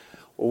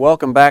Well,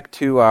 welcome back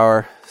to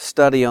our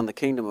study on the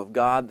Kingdom of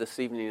God. This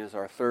evening is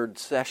our third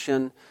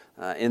session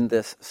in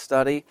this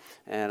study,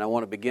 and I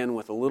want to begin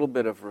with a little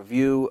bit of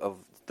review of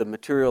the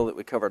material that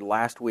we covered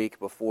last week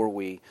before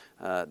we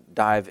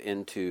dive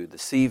into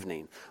this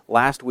evening.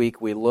 Last week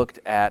we looked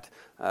at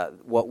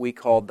what we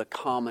called the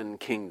common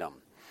kingdom,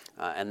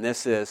 and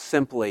this is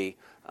simply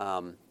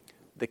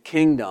the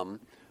kingdom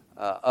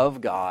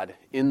of God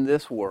in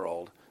this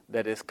world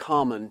that is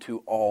common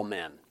to all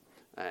men.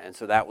 And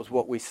so that was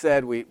what we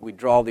said. We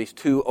draw these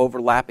two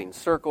overlapping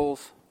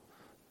circles.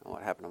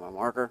 What happened to my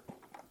marker?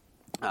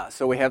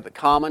 So we have the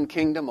common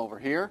kingdom over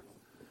here.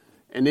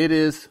 And it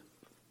is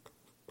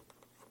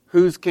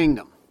whose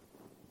kingdom?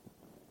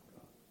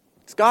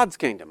 It's God's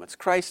kingdom. It's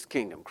Christ's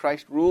kingdom.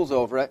 Christ rules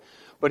over it.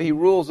 But He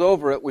rules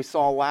over it, we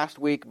saw last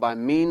week, by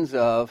means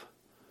of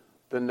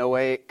the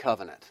Noahic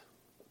covenant.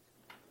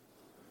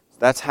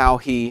 That's how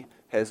He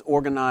has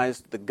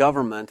organized the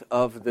government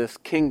of this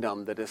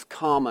kingdom that is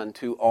common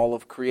to all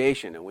of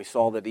creation. And we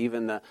saw that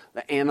even the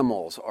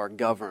animals are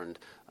governed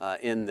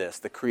in this.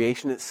 The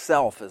creation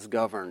itself is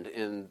governed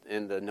in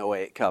the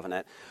Noahic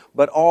covenant.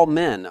 But all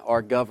men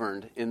are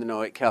governed in the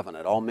Noahic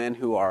covenant. All men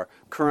who are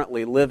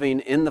currently living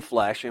in the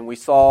flesh. And we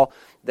saw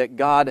that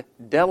God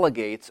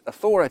delegates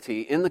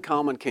authority in the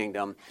common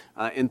kingdom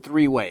in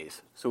three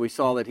ways. So we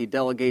saw that He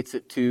delegates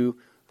it to,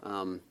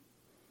 if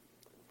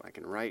I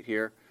can write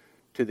here,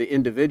 to the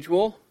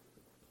individual,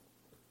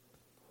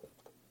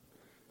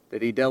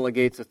 that He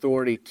delegates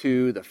authority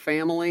to the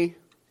family,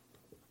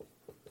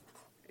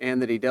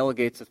 and that He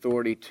delegates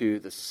authority to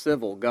the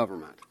civil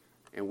government.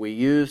 And we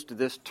used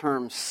this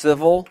term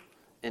civil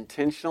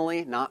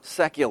intentionally, not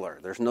secular.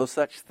 There's no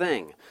such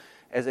thing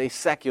as a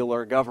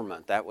secular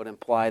government. That would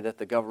imply that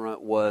the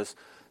government was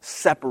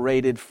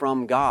separated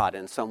from God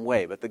in some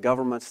way. But the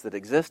governments that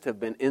exist have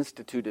been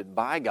instituted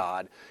by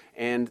God,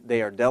 and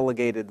they are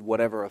delegated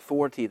whatever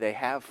authority they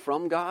have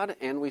from God,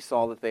 and we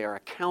saw that they are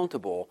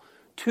accountable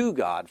to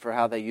God for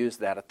how they use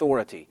that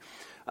authority.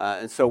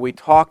 And so we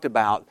talked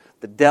about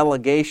the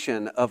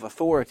delegation of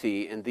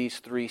authority in these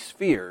three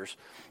spheres,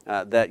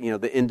 that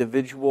the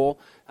individual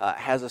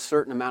has a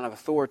certain amount of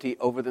authority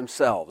over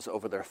themselves,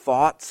 over their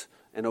thoughts,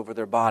 and over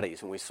their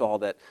bodies. And we saw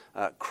that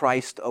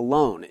Christ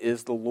alone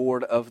is the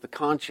Lord of the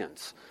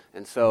conscience.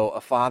 And so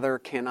a father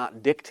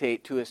cannot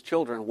dictate to his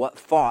children what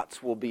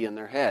thoughts will be in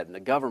their head. And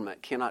the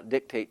government cannot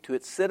dictate to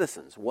its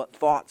citizens what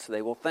thoughts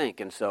they will think.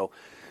 And so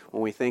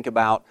when we think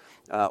about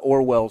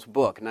Orwell's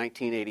book,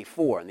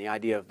 1984, and the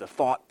idea of the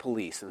thought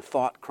police and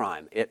thought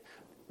crime,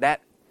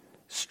 that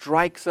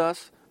strikes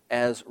us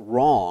as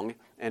wrong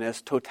and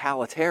as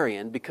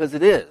totalitarian because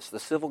it is. The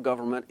civil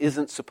government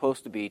isn't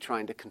supposed to be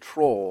trying to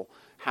control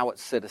how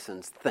its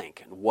citizens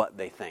think and what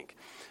they think.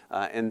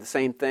 And the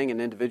same thing, an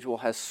individual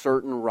has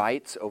certain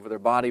rights over their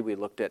body. We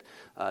looked at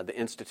the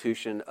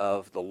institution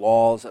of the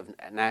laws of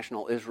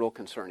national Israel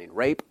concerning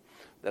rape,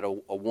 that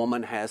a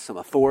woman has some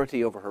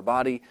authority over her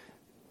body.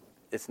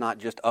 It's not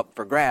just up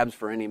for grabs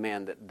for any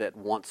man that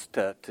wants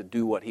to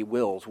do what he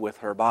wills with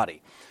her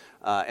body.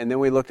 And then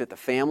we looked at the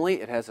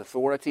family. It has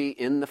authority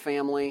in the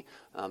family,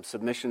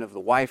 submission of the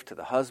wife to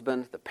the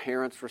husband, the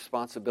parents'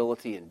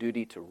 responsibility and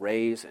duty to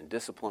raise and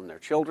discipline their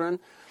children,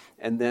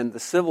 and then the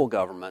civil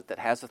government that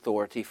has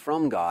authority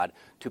from God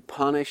to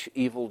punish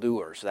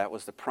evildoers. That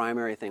was the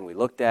primary thing we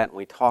looked at, and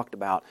we talked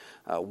about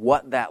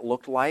what that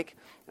looked like,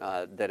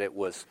 that it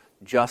was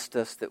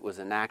justice that was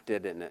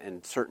enacted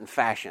in certain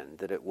fashion,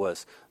 that it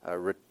was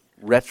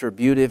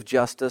retributive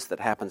justice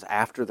that happens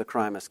after the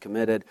crime is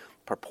committed,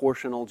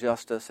 proportional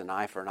justice, an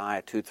eye for an eye,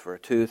 a tooth for a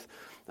tooth,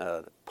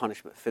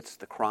 punishment fits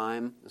the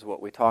crime is what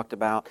we talked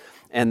about,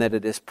 and that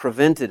it is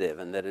preventative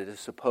and that it is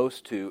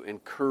supposed to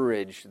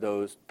encourage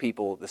those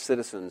people, the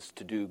citizens,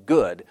 to do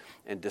good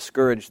and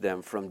discourage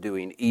them from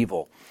doing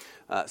evil.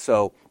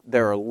 So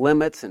there are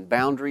limits and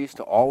boundaries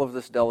to all of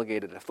this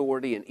delegated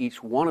authority, and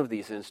each one of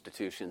these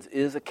institutions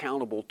is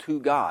accountable to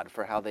God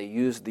for how they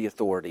use the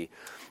authority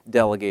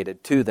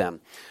delegated to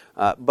them.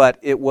 But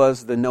it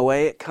was the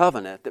Noahic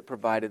covenant that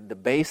provided the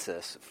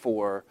basis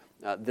for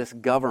this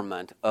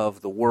government of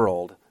the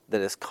world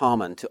that is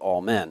common to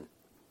all men.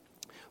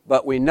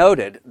 But we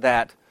noted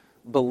that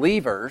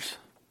believers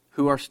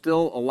who are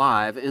still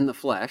alive in the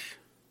flesh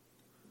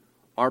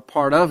are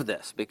part of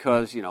this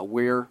because,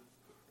 we're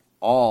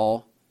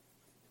all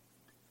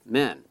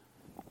men.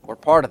 We're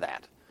part of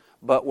that.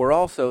 But we're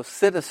also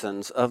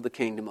citizens of the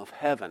kingdom of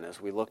heaven, as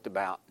we looked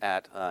about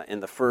at in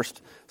the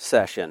first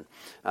session.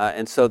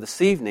 And so this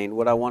evening,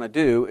 what I want to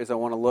do is I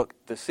want to look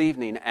this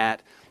evening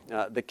at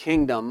the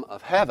kingdom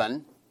of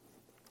heaven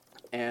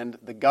and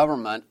the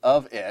government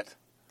of it,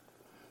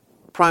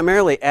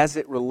 primarily as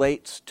it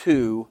relates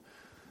to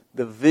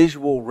the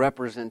visual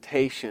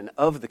representation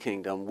of the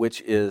kingdom,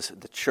 which is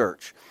the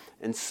church.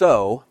 And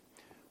so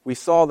we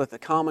saw that the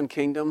common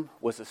kingdom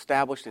was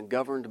established and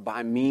governed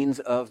by means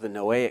of the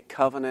Noahic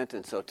covenant,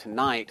 and so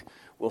tonight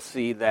we'll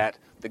see that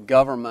the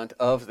government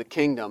of the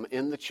kingdom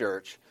in the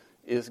church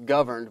is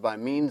governed by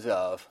means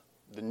of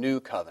the new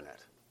covenant.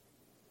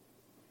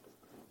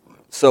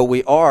 So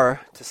we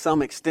are, to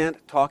some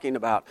extent, talking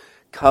about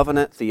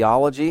covenant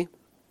theology,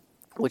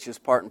 which is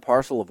part and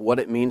parcel of what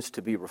it means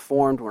to be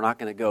Reformed. We're not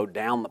going to go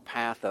down the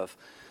path of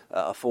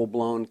a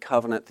full-blown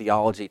covenant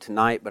theology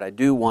tonight, but I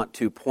do want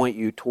to point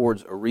you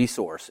towards a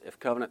resource. If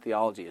covenant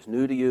theology is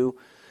new to you,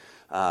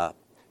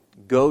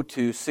 go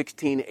to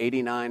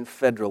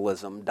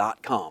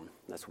 1689federalism.com.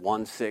 That's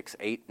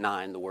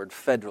 1689, the word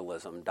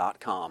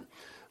federalism.com.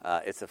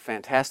 It's a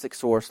fantastic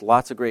source,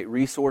 lots of great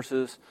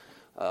resources,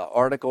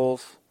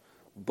 articles,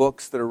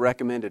 books that are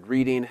recommended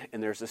reading,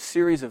 and there's a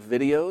series of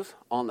videos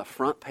on the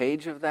front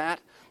page of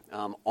that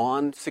on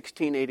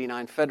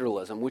 1689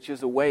 Federalism, which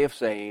is a way of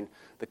saying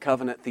the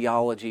covenant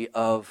theology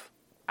of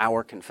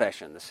our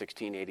confession, the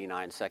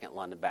 1689 Second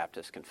London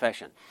Baptist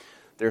Confession.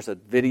 There's a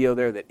video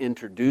there that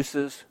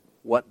introduces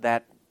what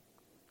that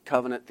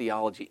covenant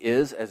theology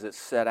is as it's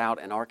set out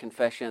in our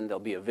confession. There'll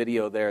be a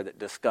video there that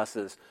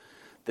discusses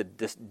the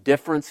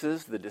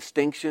differences, the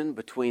distinction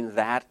between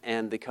that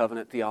and the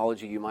covenant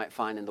theology you might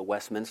find in the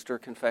Westminster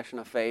Confession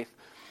of Faith.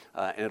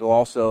 And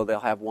they'll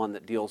have one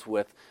that deals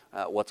with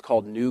what's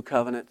called New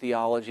Covenant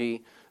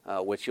theology,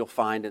 which you'll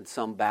find in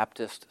some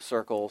Baptist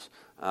circles.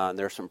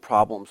 There's some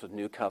problems with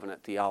New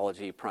Covenant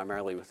theology,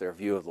 primarily with their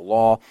view of the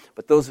law.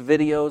 But those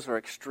videos are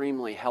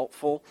extremely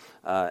helpful,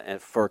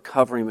 and for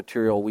covering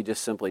material we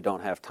just simply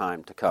don't have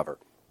time to cover.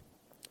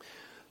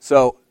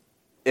 So,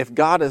 if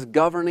God is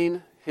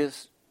governing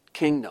His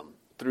kingdom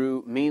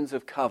through means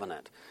of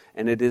covenant,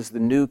 and it is the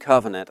new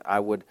covenant, I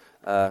would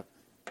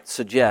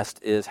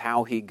suggest, is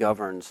how He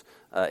governs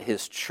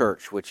His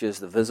church, which is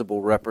the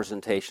visible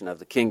representation of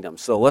the kingdom.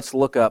 So let's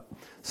look up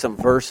some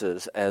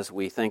verses as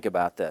we think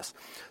about this.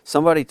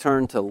 Somebody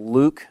turn to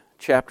Luke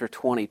chapter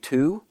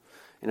 22,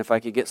 and if I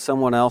could get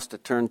someone else to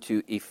turn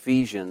to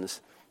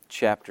Ephesians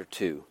chapter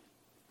 2.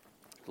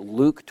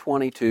 Luke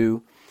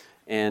 22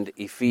 and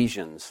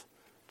Ephesians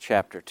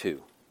chapter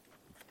 2.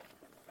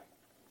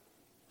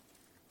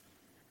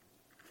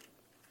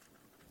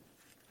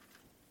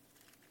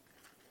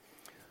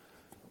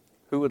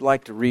 Who would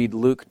like to read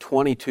Luke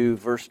 22,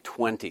 verse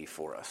 20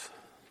 for us?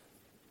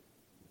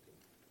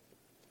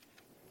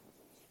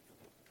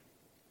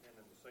 And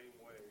in the same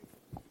way,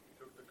 He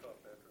took the cup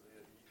after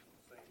they had eaten,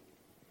 saying,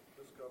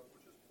 "This cup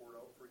which is poured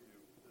out for you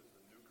is the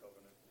new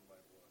covenant in my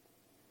blood."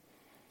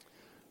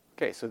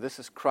 Okay, so this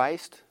is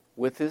Christ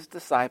with His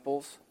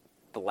disciples,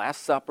 the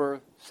Last Supper,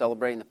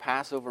 celebrating the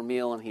Passover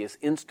meal, and He is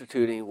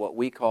instituting what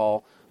we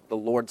call the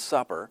Lord's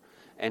Supper.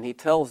 And He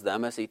tells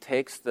them, as He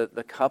takes the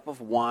cup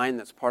of wine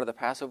that's part of the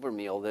Passover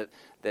meal, that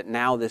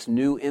now this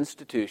new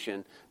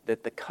institution,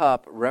 that the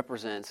cup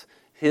represents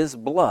His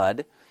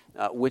blood,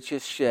 which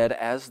is shed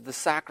as the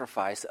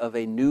sacrifice of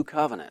a new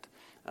covenant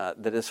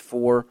that is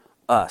for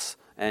us.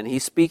 And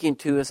He's speaking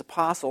to His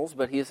apostles,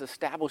 but He is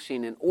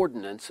establishing an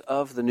ordinance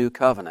of the new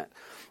covenant.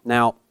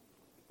 Now,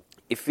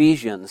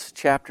 Ephesians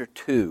chapter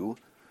 2,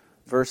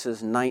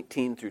 verses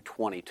 19 through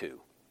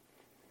 22.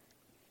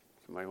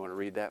 Somebody want to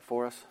read that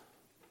for us?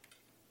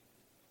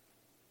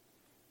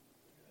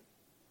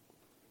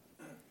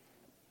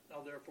 Now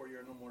therefore you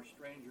are no more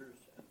strangers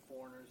and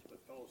foreigners, but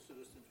fellow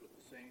citizens with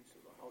the saints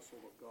of the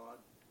household of God,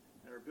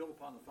 and are built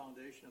upon the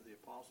foundation of the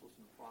apostles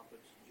and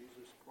prophets,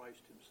 Jesus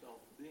Christ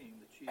Himself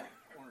being the chief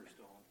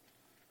cornerstone,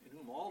 in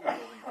whom all the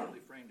building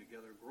fitly framed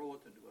together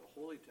groweth into a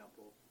holy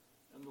temple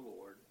in the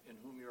Lord, in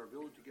whom you are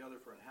built together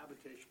for an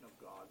habitation of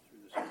God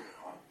through the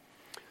Spirit.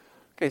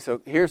 Okay,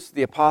 so here's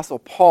the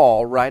Apostle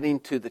Paul writing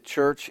to the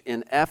church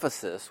in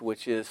Ephesus,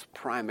 which is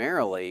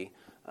primarily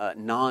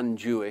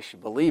non-Jewish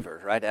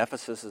believers, right?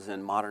 Ephesus is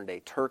in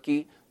modern-day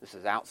Turkey. This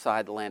is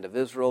outside the land of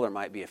Israel. There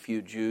might be a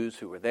few Jews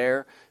who were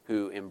there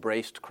who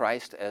embraced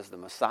Christ as the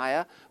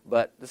Messiah,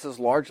 but this is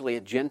largely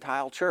a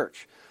Gentile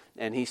church.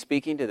 And he's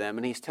speaking to them,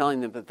 and he's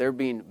telling them that they're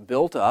being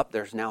built up.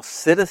 There's now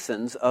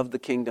citizens of the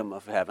kingdom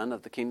of heaven,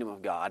 of the kingdom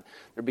of God.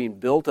 They're being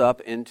built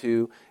up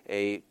into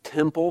a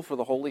temple for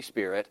the Holy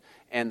Spirit,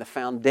 and the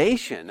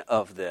foundation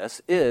of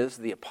this is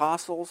the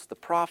apostles, the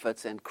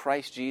prophets, and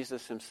Christ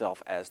Jesus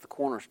Himself as the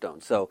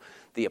cornerstone. So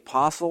the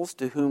apostles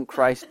to whom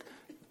Christ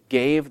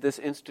gave this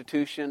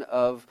institution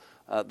of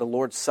the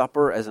Lord's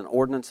Supper as an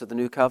ordinance of the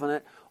new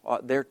covenant,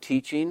 their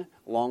teaching,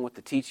 along with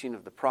the teaching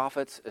of the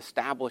prophets,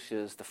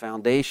 establishes the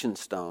foundation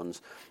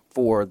stones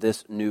for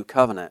this new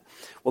covenant.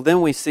 Well,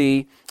 then we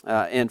see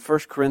in 1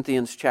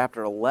 Corinthians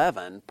chapter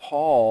 11,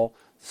 Paul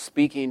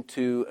speaking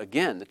to,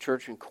 again, the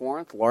church in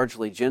Corinth,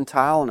 largely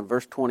Gentile, and in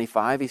verse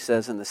 25 he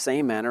says, "In the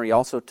same manner he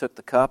also took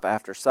the cup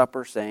after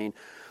supper, saying,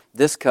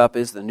 This cup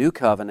is the new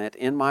covenant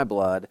in my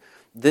blood.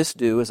 This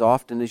do as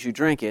often as you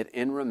drink it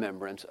in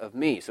remembrance of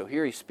me." So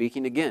here he's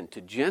speaking again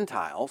to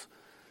Gentiles,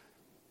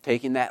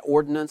 taking that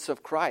ordinance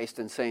of Christ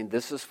and saying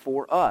this is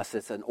for us.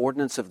 It's an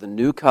ordinance of the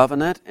new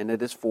covenant, and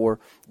it is for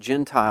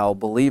Gentile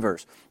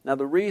believers. Now,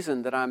 the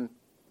reason that I'm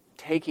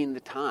taking the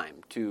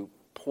time to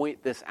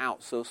point this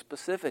out so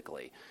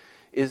specifically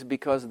is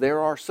because there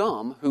are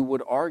some who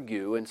would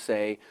argue and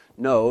say,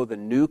 no, the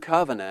new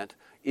covenant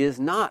is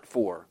not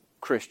for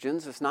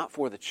Christians, it's not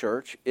for the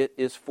church, it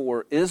is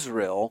for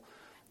Israel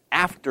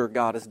after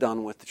God is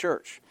done with the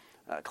church.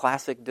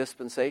 Classic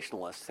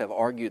dispensationalists have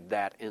argued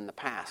that in the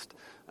past.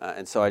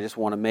 And so I just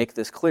want to make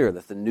this clear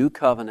that the new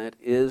covenant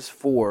is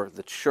for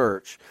the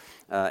church,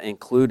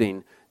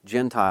 including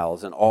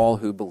Gentiles and all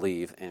who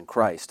believe in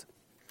Christ.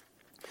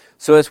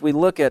 So as we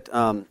look at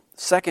 2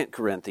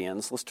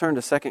 Corinthians, let's turn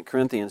to 2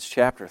 Corinthians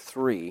chapter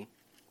 3.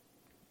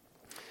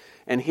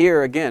 And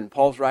here again,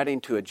 Paul's writing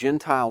to a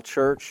Gentile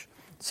church,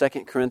 2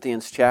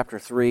 Corinthians chapter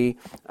 3,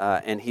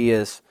 and he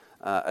is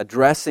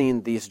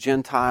addressing these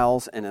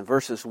Gentiles, and in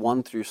verses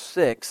 1 through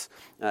 6,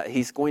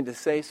 he's going to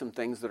say some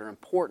things that are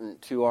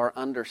important to our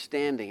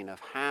understanding of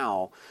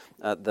how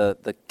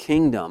the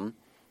kingdom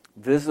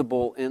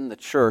visible in the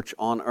church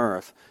on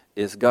earth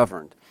is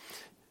governed.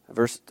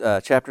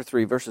 Chapter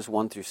 3, verses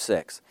 1 through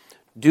 6.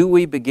 Do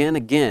we begin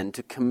again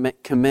to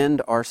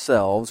commend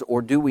ourselves,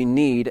 or do we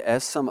need,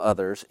 as some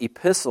others,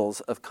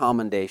 epistles of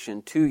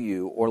commendation to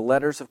you, or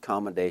letters of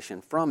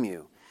commendation from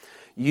you?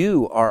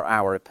 You are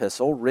our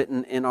epistle,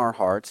 written in our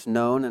hearts,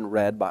 known and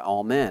read by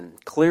all men.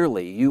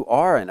 Clearly, you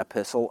are an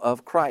epistle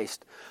of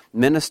Christ,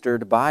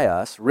 ministered by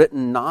us,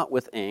 written not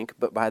with ink,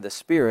 but by the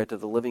Spirit of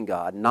the living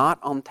God, not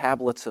on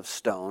tablets of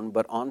stone,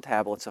 but on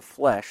tablets of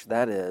flesh,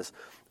 that is,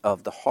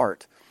 of the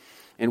heart.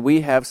 And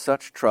we have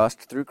such trust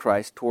through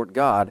Christ toward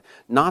God,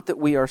 not that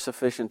we are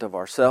sufficient of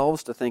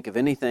ourselves to think of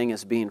anything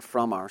as being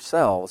from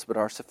ourselves, but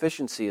our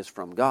sufficiency is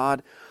from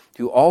God,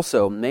 who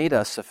also made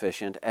us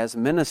sufficient as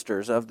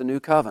ministers of the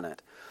new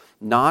covenant,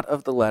 not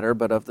of the letter,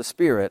 but of the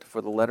Spirit, for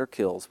the letter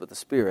kills, but the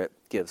Spirit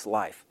gives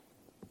life.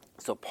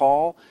 So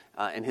Paul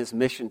and his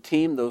mission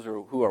team, those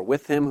who are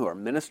with him, who are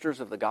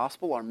ministers of the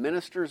gospel, are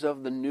ministers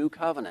of the new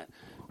covenant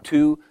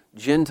to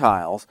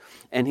Gentiles.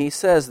 And he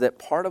says that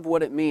part of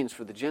what it means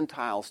for the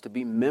Gentiles to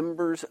be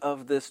members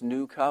of this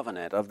new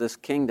covenant, of this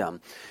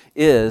kingdom,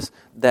 is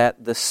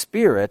that the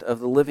Spirit of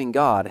the living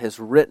God has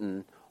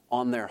written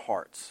on their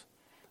hearts.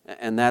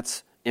 And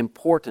that's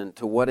important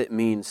to what it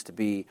means to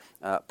be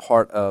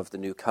part of the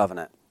new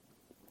covenant.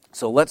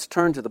 So let's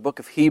turn to the book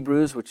of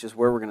Hebrews, which is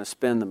where we're going to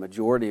spend the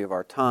majority of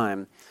our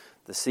time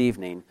this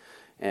evening.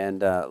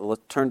 And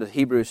let's turn to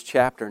Hebrews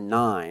chapter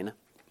 9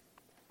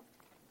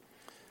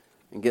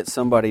 and get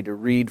somebody to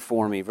read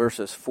for me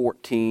verses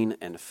 14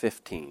 and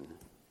 15.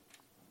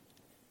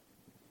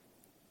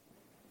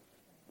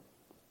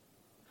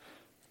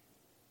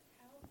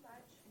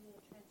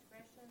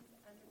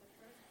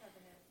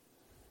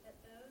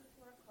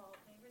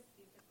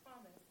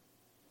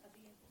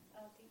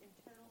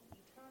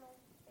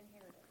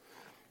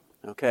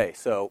 Okay,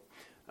 so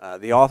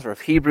the author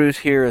of Hebrews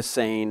here is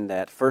saying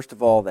that, first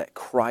of all, that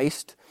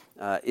Christ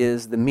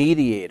is the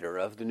mediator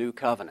of the new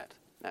covenant.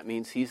 That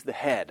means he's the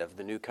head of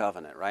the new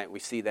covenant, right? We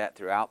see that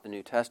throughout the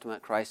New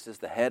Testament. Christ is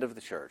the head of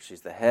the church.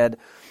 He's the head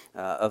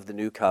of the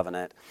new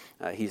covenant.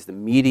 He's the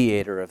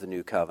mediator of the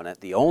new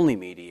covenant, the only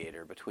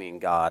mediator between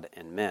God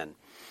and men.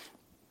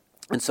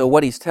 And so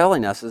what he's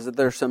telling us is that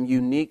there are some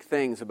unique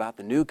things about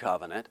the new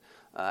covenant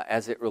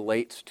as it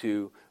relates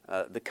to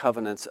the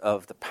covenants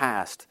of the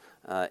past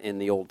in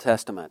the Old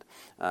Testament.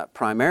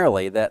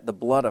 Primarily that the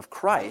blood of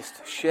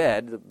Christ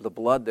shed, the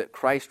blood that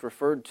Christ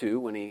referred to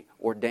when he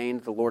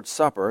ordained the Lord's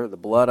Supper, the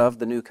blood of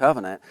the new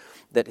covenant,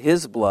 that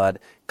his blood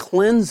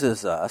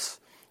cleanses us,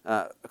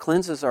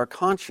 cleanses our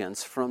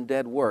conscience from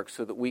dead works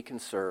so that we can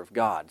serve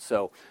God.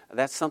 So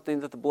that's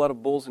something that the blood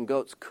of bulls and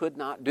goats could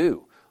not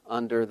do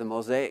under the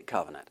Mosaic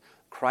covenant.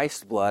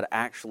 Christ's blood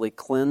actually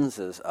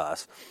cleanses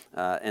us,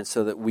 and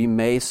so that we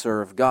may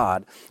serve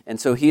God. And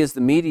so he is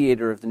the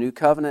mediator of the new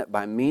covenant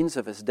by means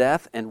of his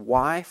death. And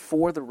why?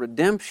 For the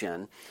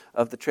redemption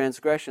of the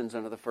transgressions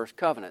under the first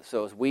covenant.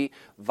 So as we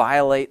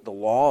violate the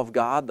law of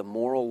God, the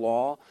moral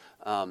law,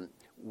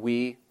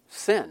 we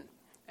sin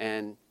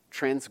and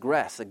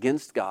transgress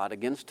against God,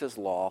 against his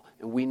law,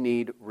 and we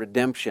need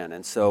redemption.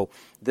 And so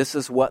this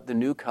is what the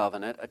new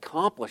covenant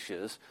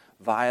accomplishes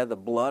via the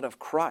blood of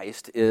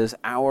Christ, is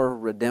our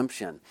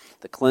redemption,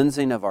 the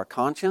cleansing of our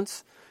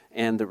conscience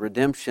and the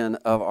redemption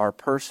of our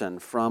person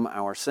from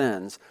our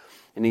sins.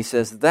 And he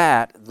says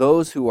that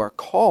those who are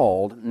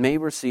called may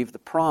receive the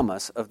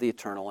promise of the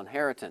eternal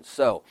inheritance.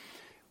 So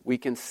we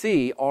can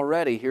see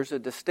already, here's a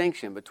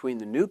distinction between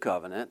the new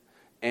covenant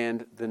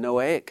and the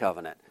Noahic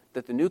covenant,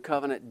 that the new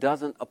covenant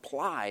doesn't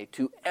apply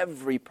to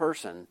every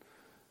person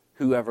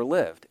who ever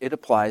lived. It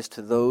applies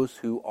to those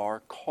who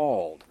are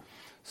called.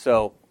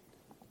 So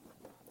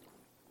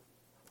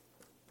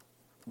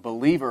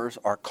believers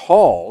are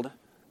called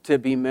to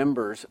be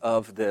members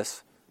of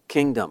this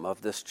kingdom,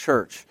 of this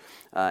church.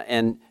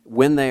 And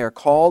when they are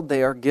called,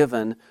 they are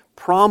given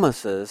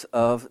promises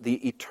of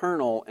the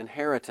eternal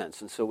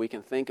inheritance. And so we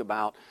can think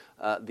about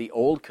the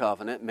old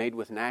covenant made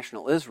with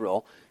national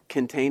Israel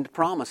contained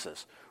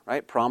promises,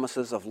 right?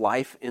 Promises of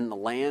life in the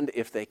land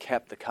if they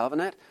kept the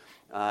covenant.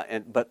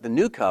 But the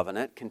new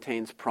covenant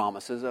contains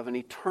promises of an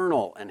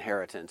eternal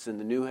inheritance in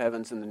the new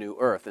heavens and the new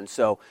earth. And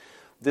so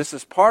this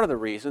is part of the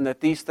reason that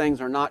these things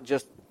are not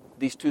just,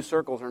 these two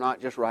circles are not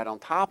just right on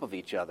top of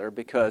each other,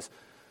 because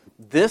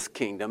this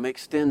kingdom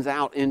extends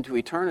out into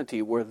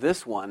eternity where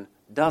this one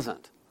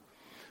doesn't.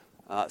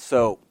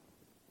 So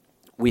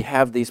we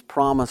have these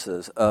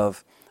promises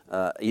of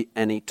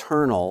an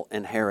eternal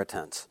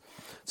inheritance.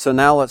 So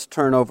now let's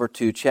turn over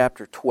to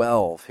chapter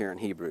 12 here in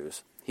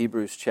Hebrews.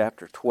 Hebrews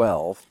chapter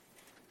 12.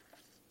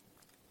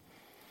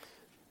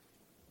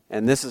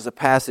 And this is a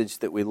passage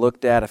that we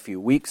looked at a few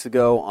weeks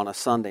ago on a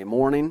Sunday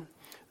morning.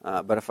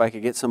 But if I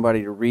could get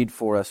somebody to read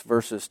for us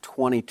verses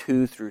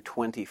 22 through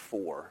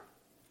 24.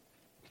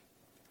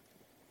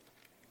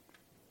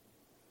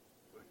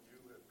 But you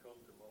have come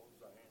to Mount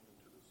Zion and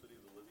to the city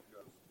of the living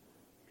God,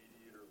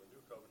 mediator of a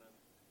new covenant,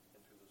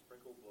 and to the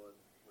sprinkled blood,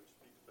 which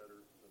speaks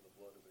better than the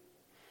blood of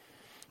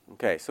Abel.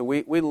 Okay, so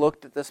we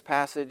looked at this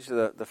passage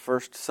the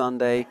first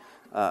Sunday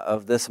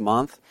of this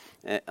month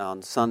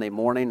on Sunday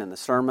morning in the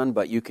sermon,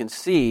 but you can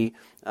see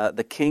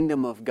the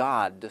kingdom of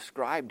God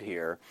described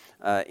here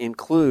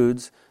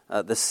includes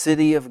the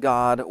city of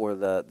God, or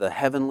the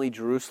heavenly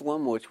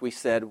Jerusalem, which we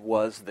said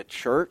was the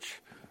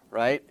church,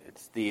 right?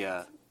 It's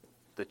the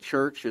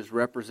church is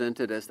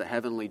represented as the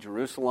heavenly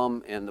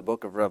Jerusalem in the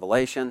book of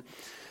Revelation,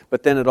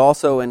 but then it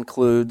also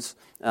includes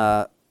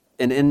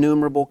an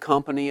innumerable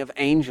company of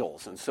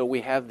angels, and so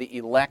we have the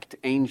elect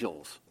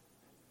angels.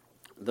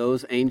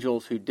 Those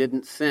angels who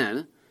didn't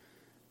sin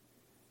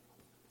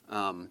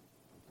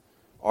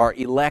are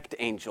elect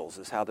angels,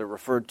 is how they're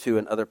referred to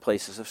in other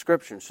places of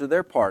Scripture. So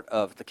they're part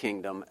of the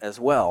kingdom as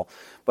well.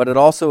 But it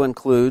also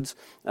includes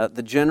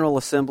the general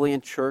assembly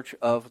and church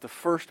of the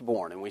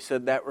firstborn. And we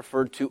said that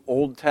referred to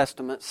Old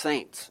Testament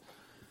saints.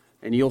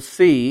 And you'll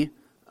see,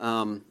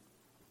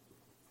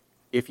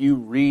 if you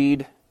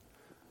read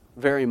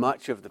very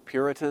much of the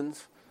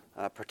Puritans,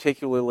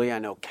 particularly, I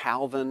know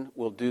Calvin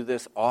will do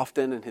this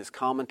often in his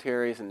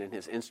commentaries and in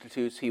his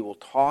institutes. He will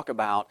talk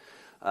about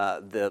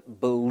the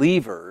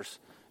believers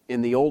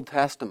in the Old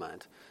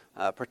Testament,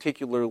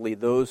 particularly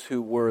those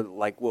who were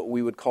like what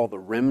we would call the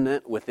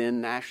remnant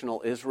within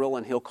national Israel,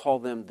 and he'll call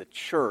them the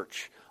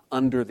church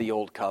under the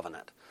Old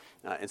Covenant.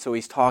 And so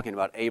he's talking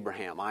about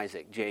Abraham,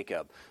 Isaac,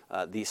 Jacob,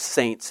 these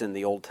saints in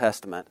the Old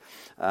Testament.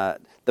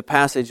 The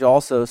passage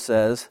also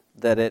says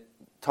that it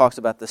talks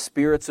about the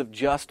spirits of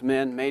just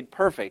men made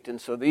perfect.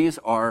 And so these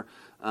are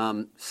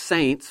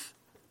saints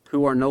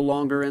who are no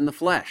longer in the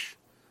flesh,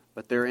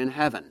 but they're in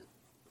heaven.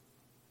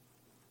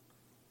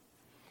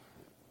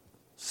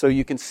 So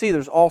you can see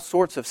there's all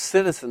sorts of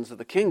citizens of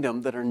the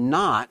kingdom that are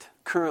not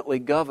currently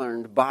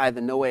governed by the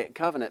Noahic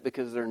covenant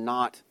because they're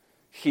not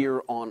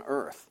here on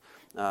earth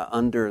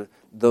under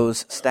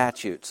those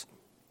statutes.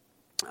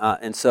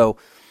 And so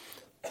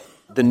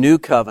the new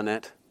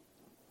covenant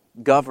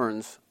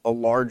governs a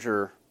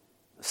larger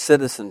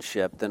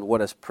citizenship than what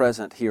is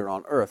present here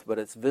on earth, but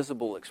its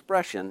visible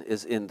expression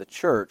is in the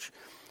church,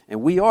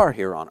 and we are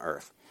here on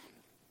earth.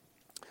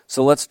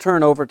 So let's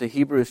turn over to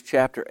Hebrews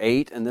chapter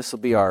 8, and this will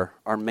be our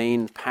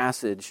main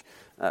passage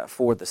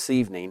for this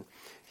evening.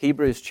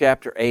 Hebrews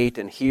chapter 8,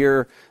 and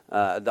here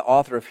the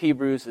author of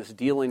Hebrews is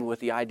dealing with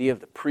the idea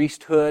of the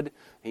priesthood.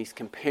 He's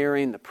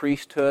comparing the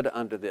priesthood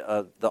under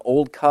the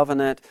Old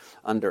Covenant,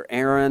 under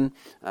Aaron,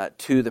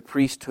 to the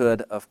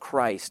priesthood of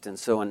Christ. And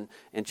so in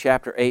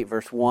chapter 8,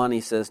 verse 1,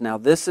 he says, "Now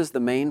this is the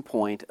main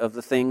point of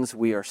the things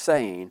we are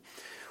saying.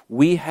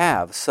 We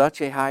have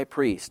such a high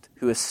priest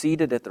who is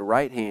seated at the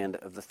right hand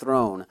of the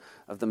throne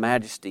of the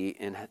majesty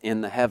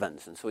in the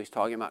heavens." And so he's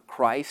talking about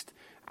Christ,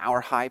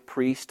 our high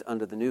priest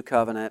under the new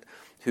covenant,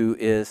 who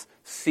is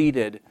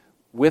seated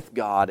with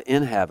God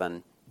in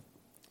heaven,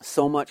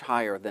 so much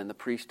higher than the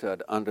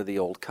priesthood under the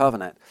old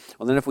covenant.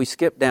 Well, then if we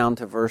skip down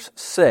to verse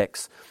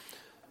 6,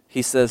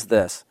 he says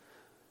this,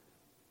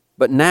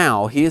 "But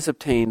now he has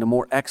obtained a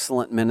more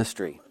excellent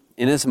ministry,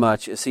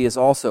 inasmuch as he is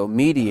also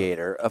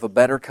mediator of a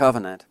better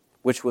covenant,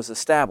 which was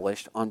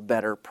established on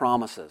better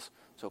promises."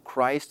 So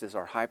Christ is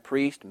our high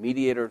priest,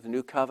 mediator of the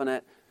new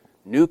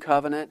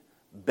covenant,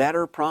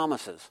 better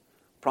promises,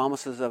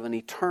 promises of an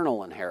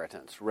eternal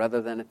inheritance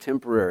rather than a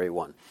temporary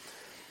one.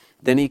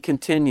 Then he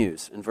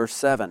continues in verse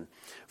 7,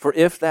 "For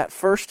if that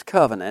first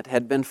covenant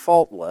had been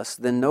faultless,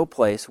 then no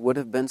place would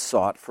have been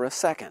sought for a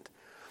second.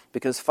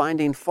 Because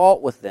finding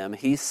fault with them,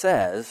 he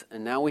says,"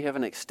 and now we have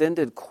an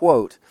extended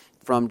quote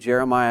from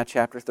Jeremiah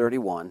chapter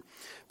 31,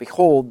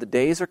 "Behold, the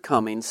days are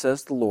coming,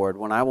 says the Lord,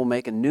 when I will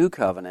make a new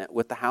covenant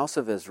with the house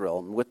of Israel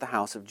and with the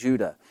house of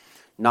Judah,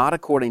 not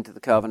according to the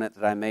covenant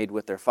that I made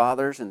with their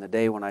fathers in the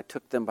day when I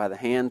took them by the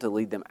hand to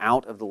lead them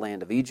out of the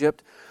land of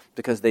Egypt,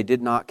 because they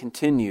did not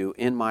continue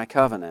in my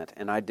covenant,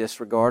 and I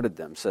disregarded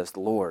them, says the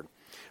Lord.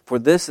 For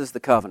this is the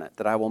covenant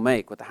that I will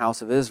make with the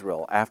house of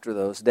Israel after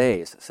those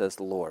days, says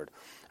the Lord.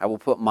 I will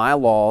put my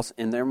laws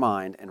in their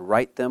mind and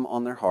write them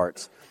on their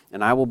hearts,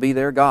 and I will be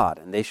their God,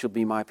 and they shall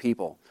be my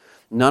people.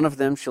 None of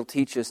them shall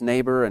teach his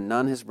neighbor and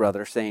none his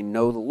brother, saying,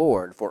 Know the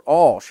Lord, for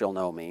all shall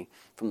know me,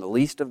 from the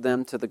least of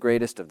them to the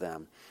greatest of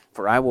them.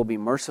 For I will be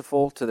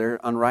merciful to their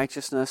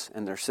unrighteousness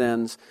and their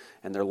sins,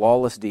 and their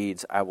lawless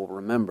deeds I will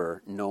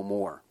remember no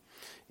more."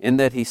 In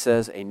that he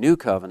says a new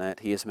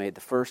covenant, he has made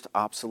the first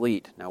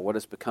obsolete. Now what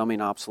is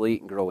becoming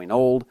obsolete and growing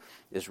old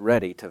is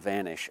ready to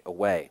vanish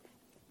away.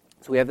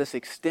 So we have this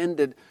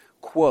extended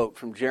quote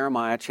from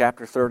Jeremiah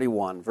chapter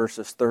 31,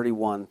 verses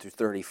 31 through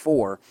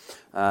 34,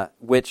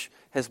 which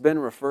has been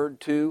referred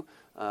to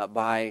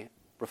by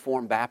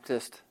Reformed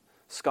Baptist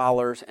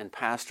scholars and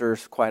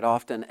pastors quite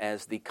often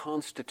as the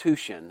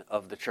Constitution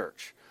of the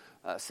church.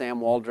 Sam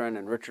Waldron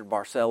and Richard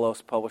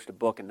Barcelos published a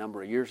book a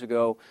number of years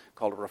ago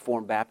called A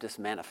Reformed Baptist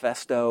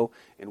Manifesto,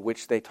 in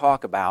which they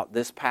talk about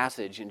this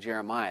passage in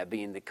Jeremiah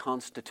being the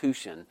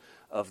constitution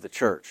of the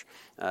church.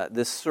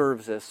 This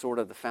serves as sort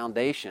of the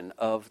foundation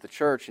of the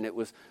church, and it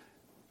was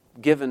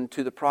given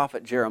to the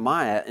prophet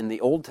Jeremiah in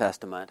the Old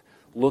Testament,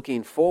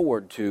 looking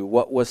forward to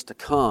what was to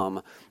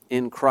come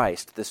in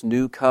Christ, this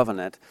new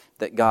covenant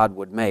that God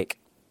would make.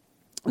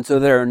 And so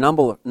there are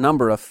a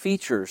number of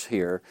features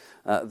here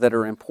that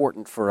are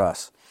important for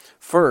us.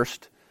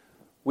 First,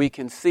 we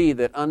can see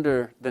that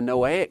under the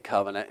Noahic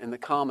covenant in the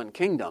common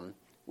kingdom,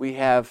 we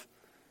have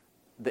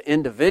the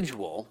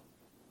individual,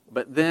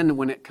 but then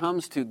when it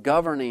comes to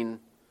governing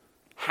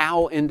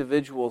how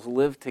individuals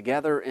live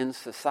together in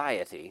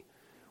society,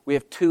 we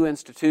have two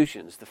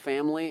institutions, the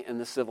family and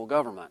the civil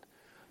government.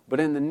 But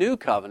in the new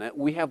covenant,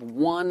 we have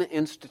one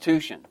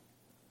institution,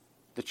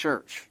 the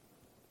church.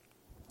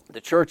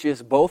 The church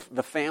is both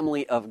the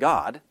family of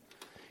God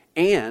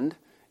and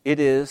it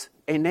is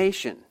a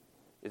nation.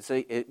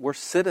 We're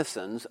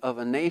citizens of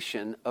a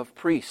nation of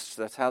priests.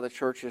 That's how the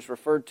church is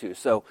referred to.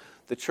 So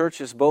the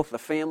church is both the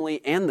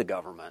family and the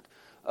government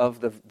of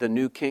the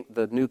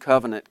new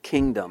covenant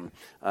kingdom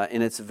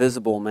in its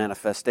visible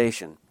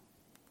manifestation.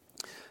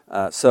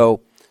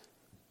 So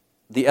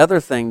the other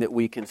thing that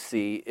we can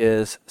see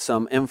is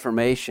some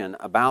information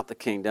about the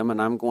kingdom,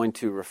 and I'm going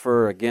to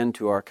refer again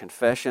to our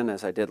confession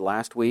as I did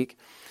last week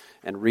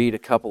and read a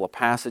couple of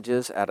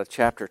passages out of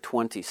chapter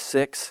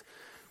 26,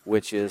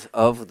 which is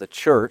of the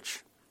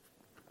church.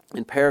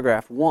 In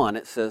paragraph 1,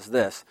 it says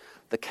this: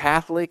 "The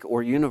Catholic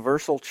or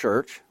universal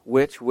church,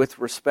 which, with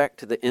respect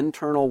to the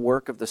internal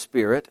work of the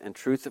Spirit and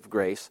truth of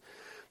grace,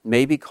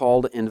 may be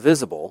called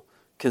invisible,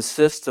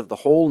 consists of the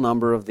whole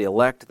number of the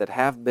elect that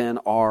have been,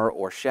 are,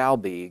 or shall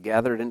be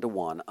gathered into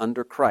one,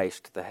 under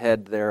Christ, the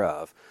head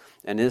thereof,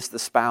 and is the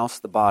spouse,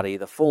 the body,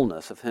 the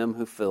fullness of him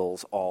who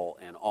fills all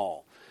in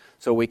all."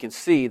 So we can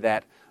see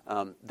that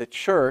the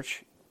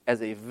church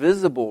as a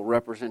visible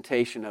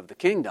representation of the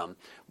kingdom,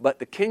 but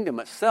the kingdom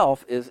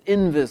itself is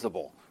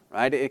invisible,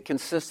 right? It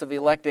consists of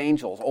elect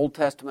angels, Old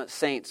Testament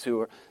saints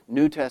who are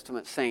New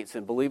Testament saints,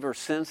 and believers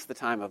since the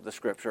time of the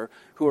Scripture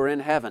who are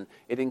in heaven.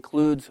 It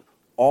includes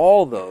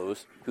all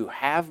those who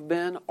have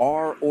been,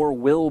 are, or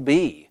will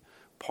be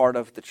part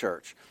of the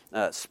church,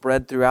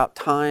 spread throughout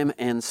time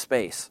and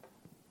space.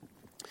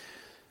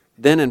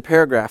 Then in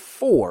paragraph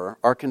 4,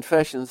 our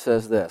confession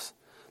says this: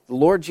 "The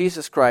Lord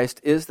Jesus Christ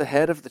is the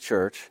head of the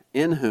church,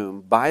 in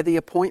whom, by the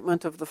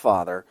appointment of the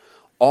Father,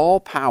 all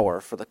power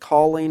for the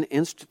calling,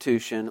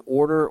 institution,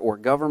 order, or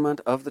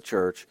government of the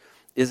church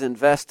is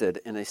invested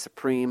in a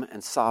supreme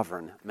and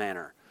sovereign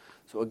manner."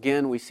 So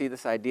again, we see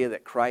this idea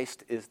that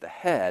Christ is the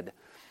head,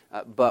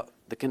 but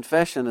the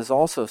confession is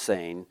also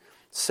saying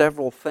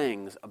several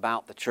things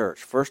about the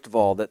church. First of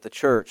all, that the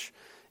church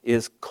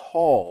is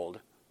called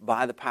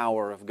by the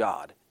power of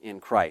God in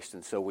Christ.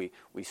 And so we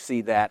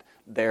see that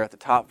there at the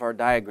top of our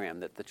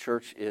diagram, that the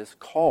church is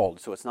called.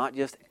 So it's not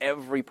just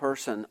every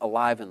person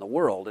alive in the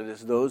world. It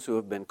is those who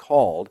have been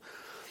called.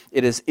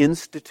 It is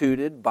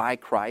instituted by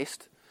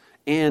Christ,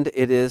 and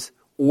it is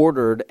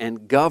ordered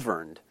and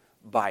governed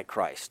by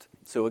Christ.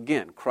 So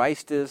again,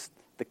 Christ is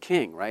the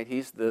king, right?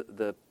 He's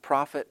the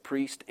prophet,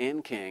 priest,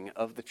 and king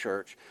of the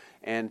church.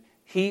 And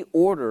he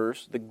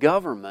orders the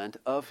government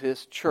of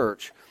his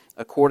church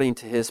according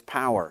to his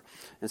power.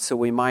 And so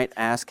we might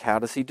ask, how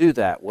does he do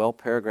that? Well,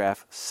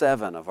 paragraph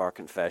 7 of our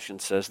confession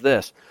says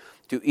this: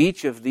 "To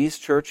each of these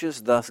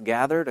churches thus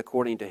gathered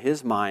according to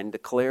his mind,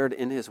 declared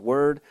in his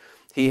word,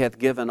 he hath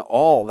given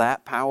all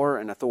that power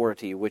and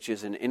authority which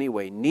is in any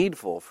way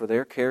needful for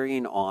their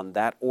carrying on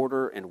that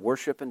order and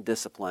worship and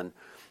discipline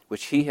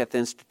which he hath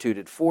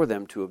instituted for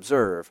them to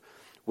observe,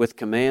 with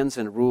commands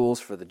and rules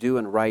for the due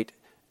and right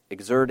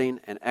exerting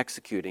and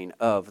executing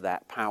of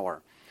that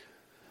power."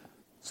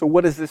 So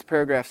what is this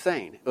paragraph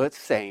saying? Well, it's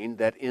saying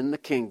that in the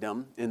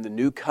kingdom, in the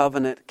new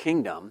covenant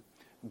kingdom,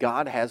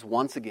 God has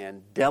once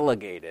again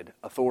delegated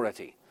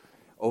authority.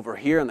 Over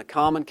here in the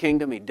common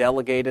kingdom, he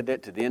delegated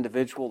it to the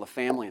individual, the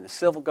family, and the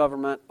civil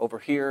government. Over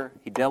here,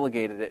 he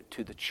delegated it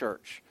to the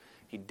church.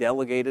 He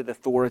delegated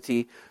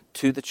authority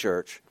to the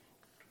church.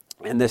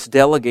 And this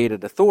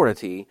delegated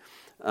authority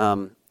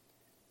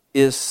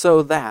is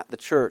so that the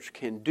church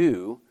can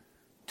do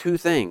two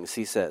things,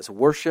 he says: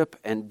 worship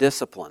and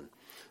discipline.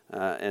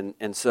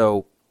 And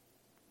so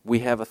we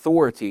have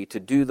authority to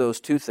do those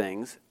two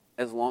things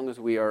as long as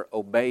we are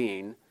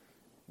obeying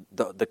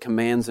the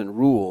commands and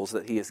rules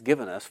that he has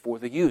given us for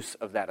the use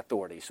of that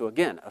authority. So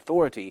again,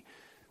 authority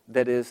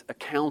that is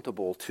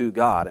accountable to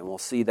God, and we'll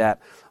see that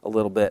a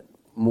little bit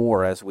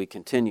more as we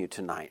continue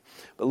tonight.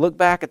 But look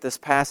back at this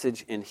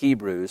passage in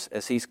Hebrews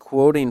as he's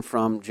quoting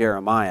from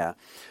Jeremiah,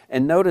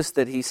 and notice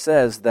that he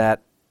says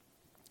that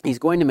he's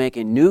going to make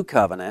a new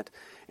covenant,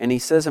 And he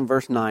says in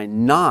verse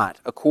 9, not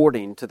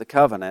according to the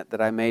covenant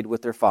that I made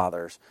with their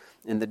fathers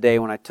in the day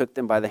when I took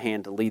them by the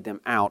hand to lead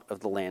them out of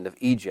the land of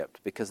Egypt,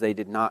 because they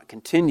did not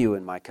continue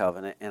in my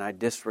covenant, and I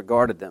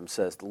disregarded them,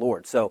 says the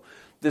Lord. So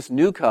this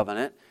new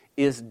covenant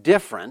is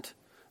different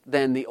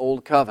than the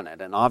old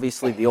covenant. And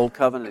obviously the old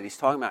covenant that he's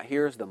talking about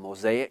here is the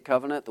Mosaic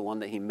covenant, the one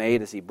that he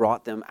made as he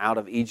brought them out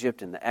of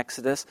Egypt in the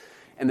Exodus.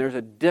 And there's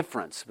a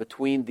difference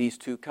between these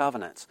two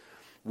covenants.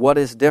 What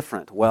is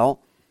different? Well,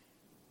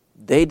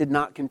 they did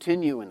not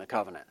continue in the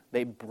covenant.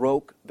 They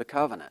broke the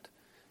covenant.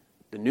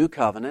 The new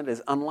covenant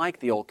is unlike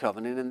the old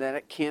covenant in that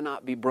it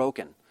cannot be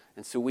broken.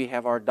 And so we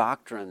have our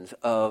doctrines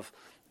of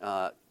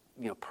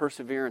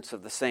perseverance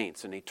of the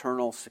saints and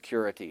eternal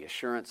security,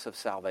 assurance of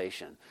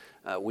salvation.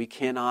 We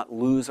cannot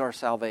lose our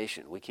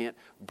salvation. We can't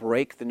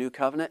break the new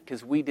covenant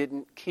because we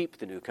didn't keep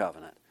the new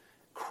covenant.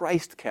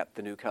 Christ kept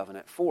the new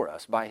covenant for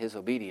us by his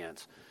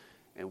obedience,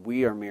 and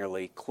we are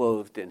merely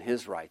clothed in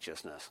his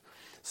righteousness.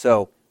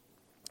 So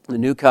the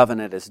new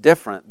covenant is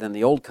different than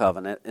the old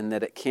covenant in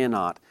that it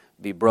cannot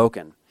be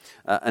broken.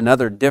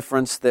 Another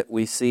difference that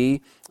we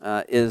see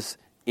is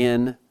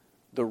in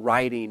the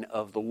writing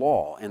of the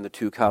law in the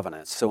two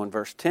covenants. So in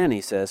verse 10 he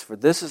says, "For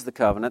this is the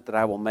covenant that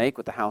I will make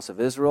with the house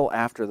of Israel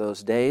after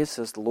those days,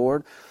 says the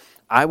Lord.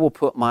 I will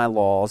put my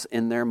laws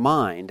in their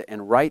mind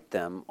and write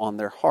them on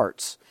their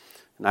hearts.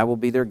 And I will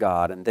be their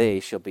God, and they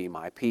shall be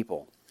my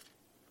people."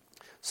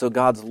 So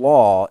God's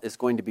law is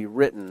going to be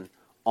written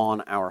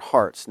on our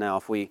hearts.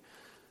 Now,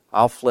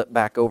 I'll flip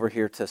back over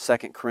here to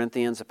 2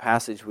 Corinthians, a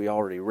passage we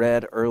already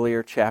read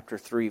earlier, chapter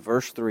 3,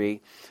 verse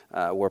 3,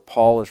 where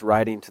Paul is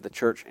writing to the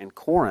church in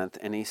Corinth,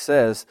 and he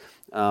says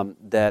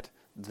that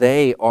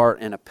they are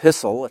an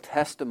epistle, a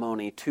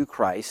testimony to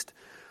Christ,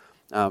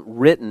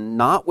 written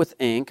not with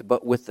ink,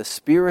 but with the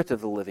Spirit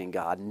of the living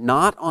God,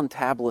 not on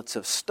tablets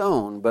of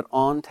stone, but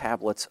on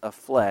tablets of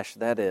flesh,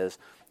 that is,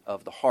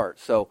 of the heart.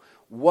 So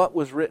what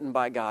was written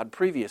by God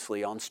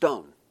previously on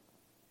stone?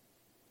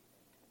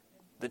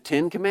 The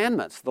Ten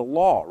Commandments, the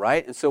law,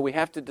 right? And so we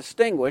have to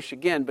distinguish,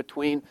 again,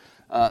 between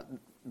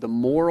the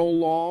moral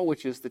law,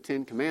 which is the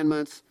Ten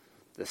Commandments,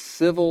 the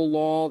civil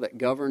law that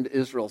governed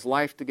Israel's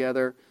life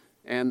together,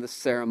 and the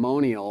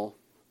ceremonial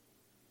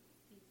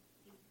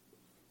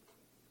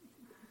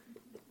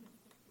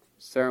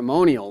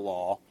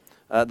law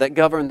that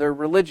governed their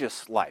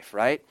religious life,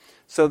 right?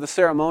 So the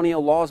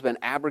ceremonial law has been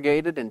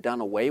abrogated and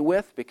done away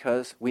with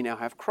because we now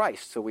have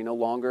Christ. So we no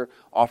longer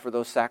offer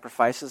those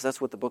sacrifices. That's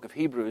what the book of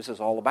Hebrews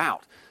is all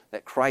about,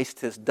 that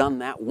Christ has done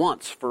that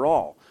once for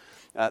all.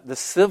 The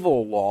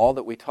civil law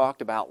that we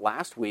talked about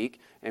last week,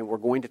 and we're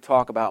going to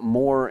talk about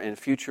more in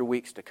future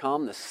weeks to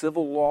come, the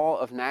civil law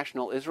of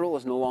national Israel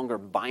is no longer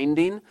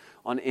binding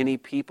on any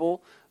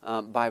people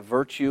by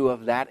virtue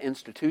of that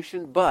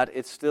institution, but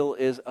it still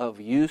is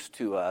of use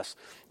to us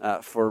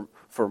for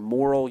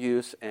moral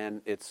use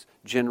and its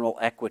general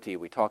equity.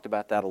 We talked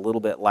about that a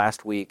little bit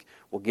last week.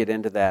 We'll get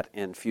into that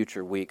in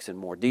future weeks in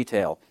more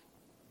detail.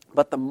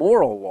 But the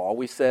moral law,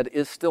 we said,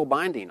 is still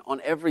binding on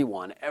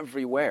everyone,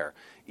 everywhere.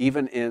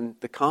 Even in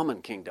the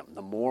common kingdom,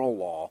 the moral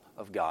law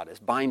of God is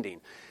binding.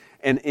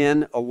 And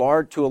to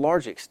a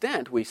large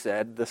extent, we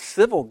said, the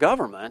civil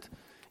government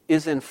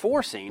is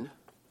enforcing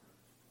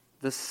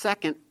the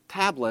second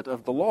tablet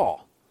of the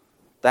law,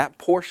 that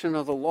portion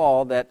of the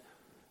law that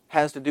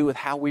has to do with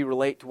how we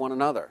relate to one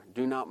another.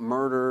 Do not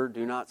murder,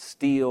 do not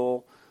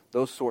steal,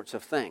 those sorts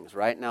of things,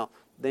 right? Now,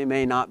 they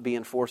may not be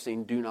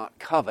enforcing do not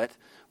covet,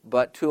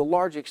 but to a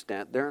large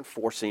extent, they're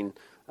enforcing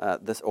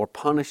this or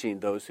punishing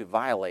those who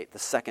violate the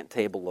second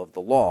table of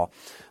the law.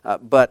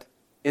 But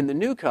in the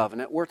new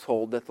covenant, we're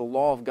told that the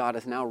law of God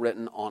is now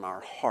written on our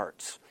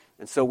hearts.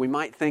 And so we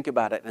might think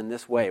about it in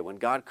this way. When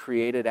God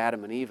created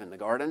Adam and Eve in the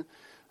garden,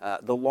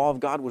 the law of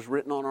God was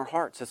written on our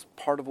hearts. That's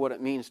part of what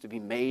it means to be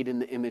made in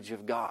the image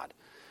of God.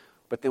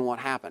 But then what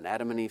happened?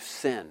 Adam and Eve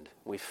sinned.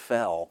 We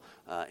fell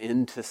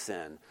into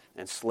sin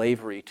and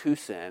slavery to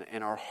sin,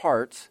 and our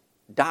hearts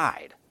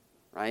died.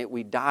 Right?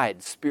 We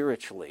died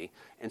spiritually,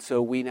 and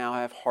so we now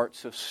have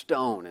hearts of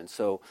stone. And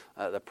so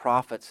the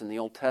prophets in the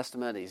Old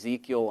Testament,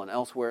 Ezekiel and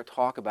elsewhere,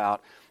 talk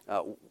about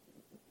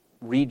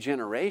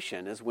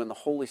regeneration is when the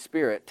Holy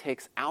Spirit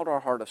takes out our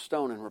heart of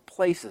stone and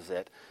replaces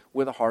it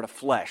with a heart of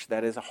flesh.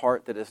 That is a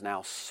heart that is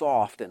now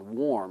soft and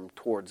warm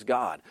towards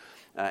God.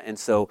 And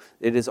so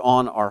it is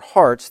on our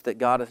hearts that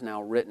God has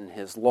now written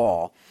His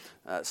law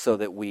so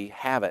that we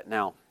have it.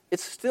 Now,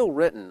 it's still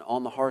written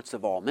on the hearts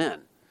of all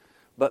men.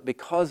 But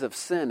because of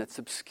sin, it's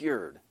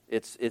obscured.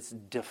 It's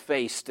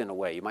defaced in a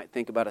way. You might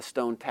think about a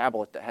stone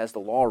tablet that has the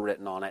law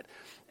written on it,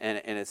 and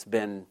it's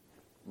been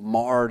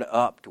marred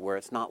up to where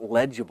it's not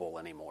legible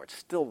anymore. It's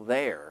still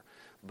there,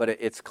 but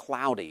it's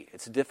cloudy.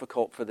 It's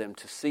difficult for them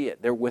to see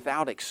it. They're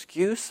without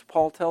excuse,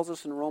 Paul tells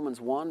us in Romans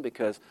 1,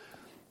 because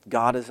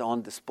God is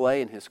on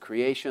display in His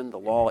creation. The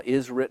law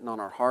is written on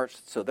our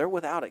hearts, so they're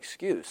without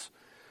excuse.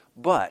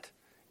 But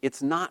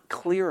it's not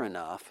clear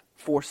enough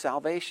for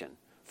salvation.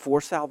 For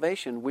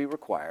salvation, we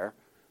require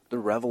the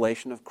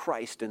revelation of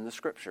Christ in the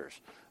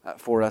Scriptures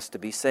for us to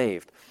be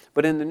saved.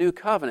 But in the new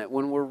covenant,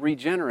 when we're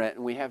regenerate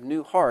and we have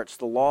new hearts,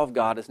 the law of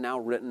God is now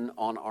written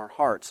on our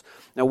hearts.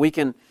 Now we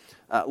can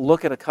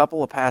look at a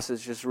couple of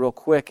passages real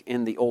quick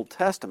in the Old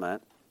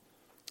Testament.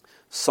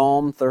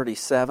 Psalm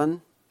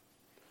 37,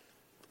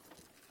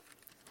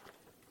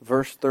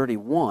 verse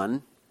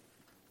 31.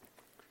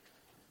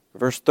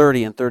 Verse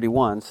 30 and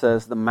 31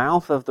 says, "The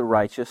mouth of the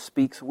righteous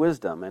speaks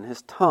wisdom, and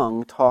his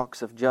tongue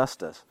talks of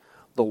justice.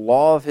 The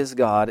law of his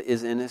God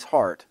is in his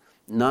heart.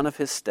 None of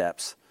his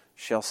steps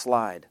shall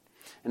slide."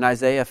 And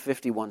Isaiah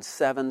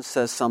 51:7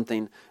 says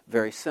something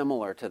very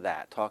similar to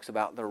that. Talks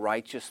about the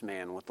righteous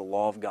man with the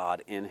law of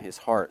God in his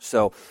heart.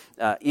 So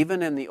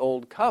even in the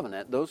Old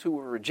Covenant, those who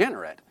were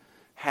regenerate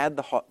had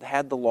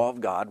the law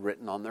of God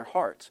written on their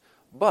hearts.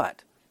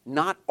 But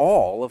not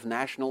all of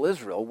national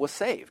Israel was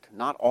saved.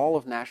 Not all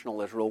of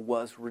national Israel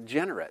was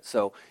regenerate.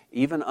 So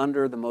even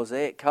under the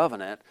Mosaic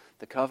covenant,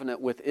 the covenant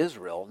with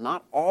Israel,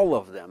 not all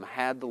of them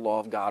had the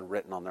law of God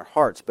written on their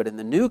hearts. But in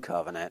the new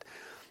covenant,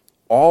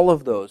 all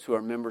of those who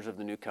are members of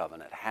the new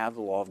covenant have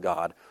the law of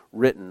God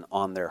written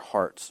on their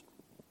hearts.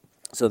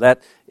 So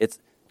that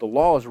the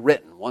law is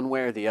written one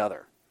way or the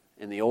other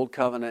in the old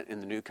covenant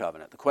and the new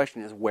covenant. The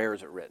question is, where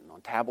is it written? On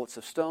tablets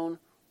of stone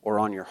or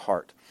on your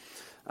heart?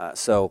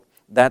 So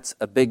that's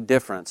a big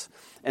difference.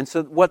 And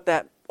so what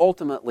that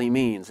ultimately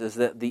means is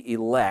that the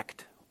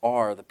elect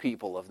are the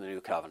people of the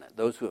new covenant.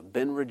 Those who have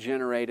been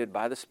regenerated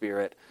by the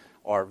Spirit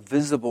are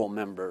visible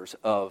members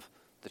of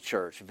the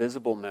church,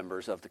 visible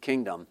members of the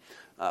kingdom.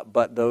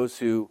 But those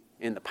who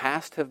in the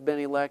past have been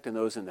elect and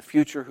those in the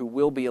future who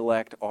will be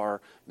elect are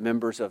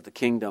members of the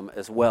kingdom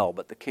as well.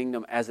 But the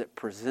kingdom as it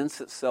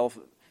presents itself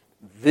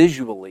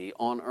visually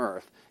on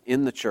earth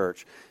in the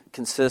church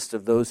consists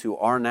of those who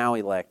are now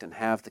elect and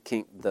have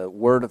the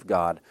Word of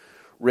God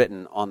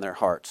written on their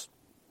hearts.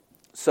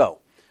 So,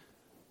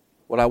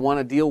 what I want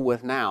to deal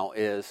with now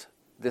is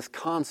this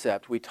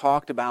concept we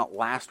talked about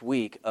last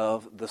week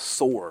of the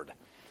sword.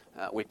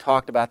 We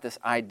talked about this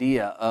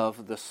idea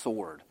of the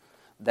sword,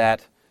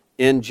 that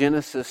in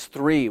Genesis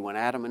 3, when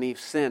Adam and Eve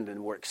sinned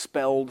and were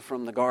expelled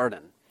from the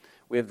garden,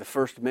 we have the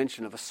first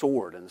mention of a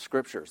sword in the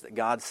Scriptures, that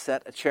God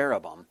set a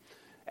cherubim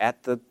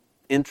at the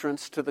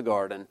entrance to the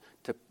garden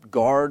to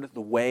guard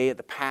the way,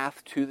 the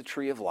path to the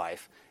tree of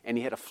life, and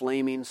he had a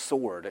flaming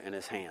sword in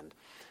his hand.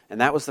 And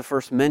that was the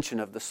first mention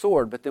of the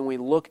sword, but then we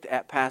looked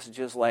at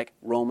passages like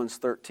Romans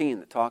 13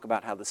 that talk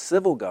about how the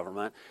civil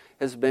government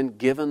has been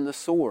given the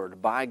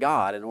sword by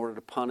God in order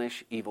to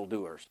punish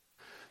evildoers.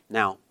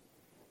 Now,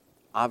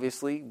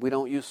 obviously, we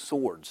don't use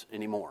swords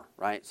anymore,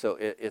 right? So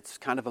it's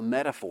kind of a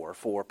metaphor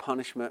for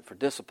punishment, for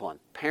discipline.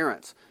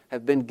 Parents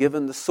have been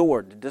given the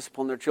sword to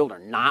discipline their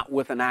children, not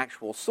with an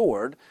actual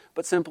sword,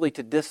 but simply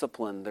to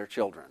discipline their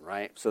children,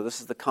 right? So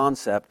this is the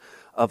concept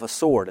of a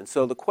sword. And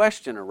so the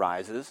question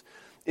arises,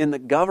 in the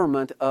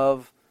government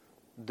of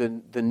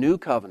the new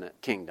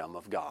covenant kingdom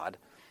of God,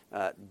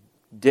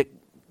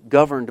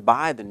 governed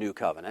by the new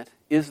covenant,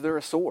 is there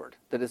a sword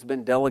that has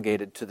been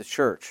delegated to the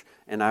church?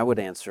 And I would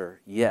answer,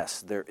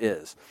 yes, there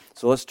is.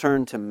 So let's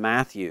turn to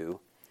Matthew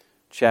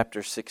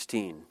chapter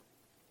 16.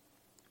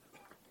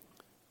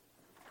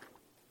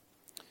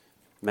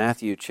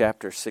 Matthew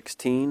chapter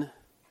 16,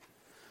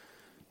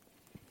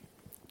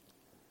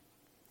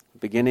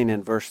 beginning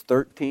in verse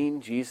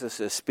 13, Jesus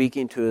is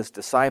speaking to his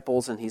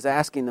disciples and he's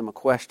asking them a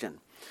question.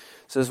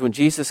 It says, "When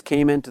Jesus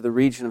came into the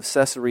region of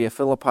Caesarea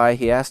Philippi,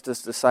 he asked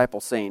his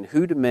disciples, saying,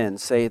 'Who do men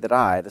say that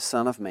I, the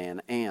Son of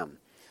Man, am?'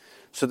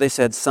 So they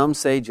said, 'Some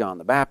say John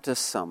the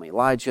Baptist, some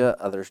Elijah,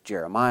 others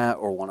Jeremiah,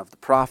 or one of the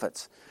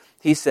prophets.'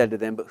 He said to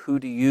them, 'But who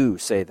do you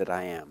say that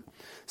I am?'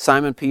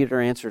 Simon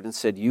Peter answered and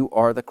said, 'You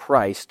are the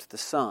Christ, the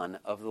Son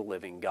of the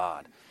living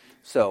God.'"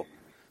 So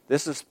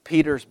this is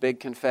Peter's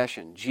big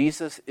confession.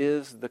 Jesus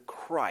is the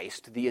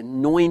Christ, the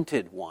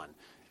anointed one.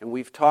 And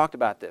we've talked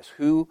about this.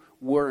 Who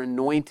were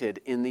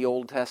anointed in the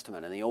Old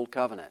Testament, in the Old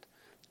Covenant?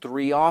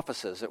 3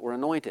 offices that were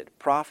anointed: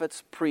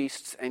 prophets,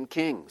 priests, and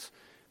kings.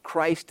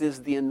 Christ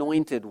is the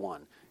anointed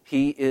one.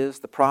 He is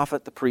the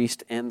prophet, the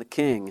priest, and the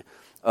king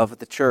of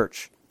the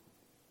church.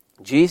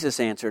 Jesus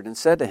answered and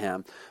said to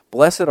him,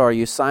 "Blessed are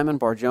you, Simon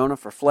Bar-Jonah,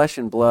 for flesh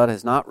and blood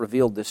has not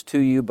revealed this to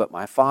you, but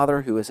my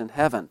Father who is in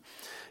heaven.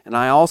 And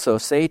I also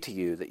say to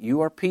you that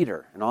you are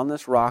Peter, and on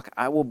this rock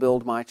I will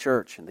build my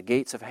church, and the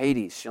gates of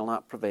Hades shall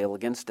not prevail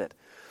against it.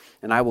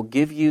 And I will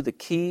give you the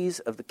keys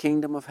of the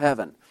kingdom of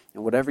heaven,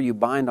 and whatever you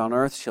bind on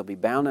earth shall be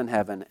bound in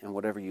heaven, and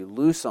whatever you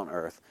loose on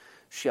earth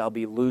shall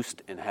be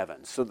loosed in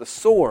heaven." So the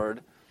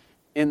sword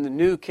in the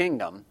new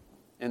kingdom,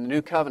 in the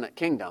new covenant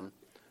kingdom,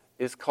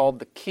 is called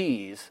the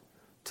keys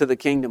to the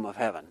kingdom of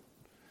heaven.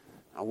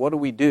 Now what do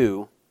we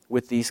do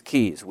with these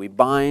keys? We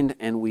bind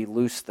and we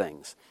loose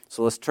things.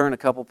 So let's turn a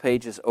couple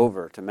pages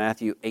over to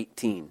Matthew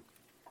 18.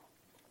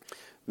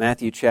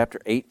 Matthew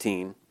chapter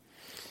 18,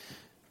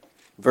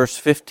 verse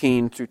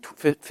 15 through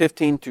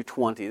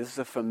 20. This is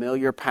a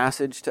familiar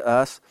passage to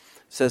us.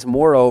 It says,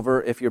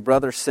 "Moreover, if your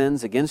brother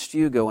sins against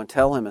you, go and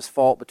tell him his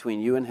fault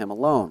between you and him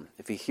alone.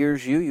 If he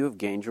hears you, you have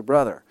gained your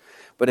brother.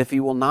 But if he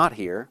will not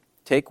hear,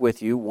 take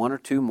with you 1 or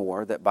 2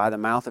 more, that by the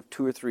mouth of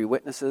 2 or 3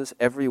 witnesses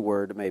every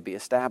word may be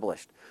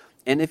established.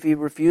 And if he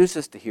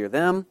refuses to hear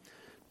them,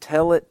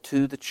 tell it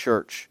to the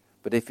church.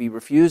 But if he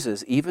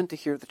refuses even to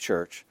hear the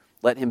church,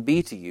 let him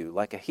be to you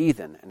like a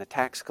heathen and a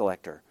tax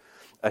collector.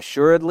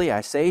 Assuredly,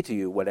 I say to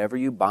you, whatever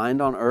you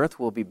bind on earth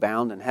will be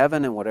bound in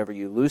heaven, and whatever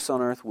you loose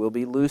on earth will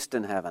be loosed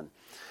in heaven.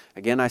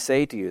 Again, I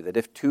say to you that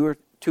if two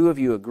of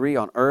you agree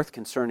on earth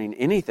concerning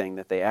anything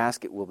that they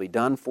ask, it will be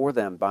done for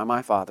them by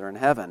my Father in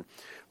heaven.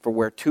 For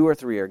where 2 or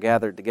 3 are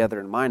gathered together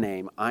in my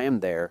name, I am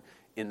there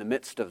in the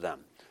midst of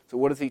them. So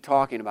what is he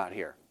talking about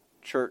here?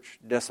 Church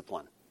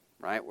discipline,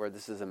 right? Where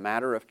this is a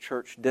matter of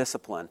church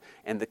discipline,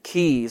 and the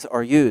keys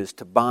are used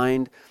to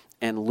bind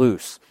and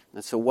loose.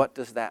 And so what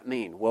does that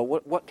mean? Well,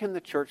 what can the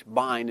church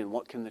bind and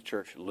what can the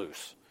church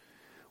loose?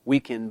 We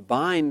can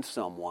bind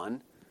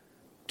someone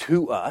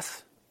to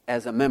us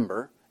as a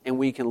member, and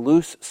we can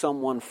loose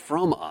someone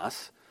from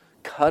us,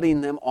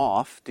 cutting them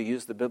off, to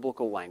use the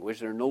biblical language.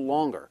 They're no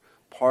longer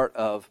part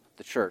of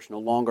the church, no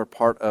longer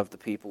part of the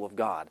people of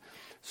God.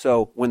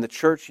 So when the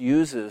church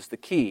uses the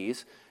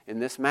keys in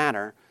this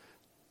manner,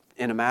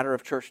 in a matter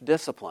of church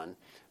discipline,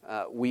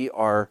 we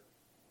are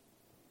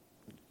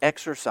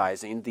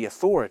exercising the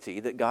authority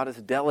that God has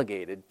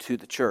delegated to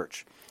the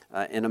church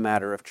in a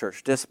matter of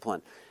church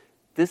discipline.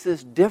 This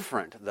is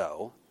different,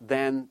 though,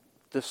 than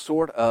the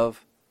sort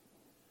of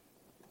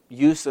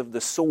use of the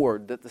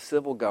sword that the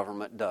civil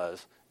government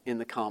does in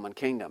the common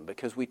kingdom,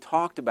 because we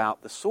talked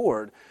about the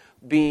sword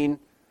being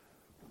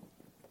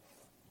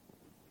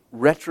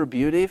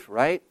retributive,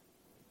 right?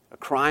 A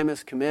crime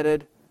is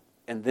committed,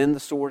 and then the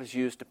sword is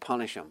used to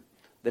punish them.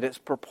 That it's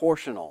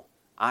proportional,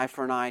 eye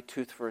for an eye,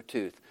 tooth for a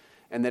tooth.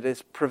 And that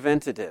it's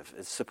preventative.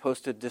 It's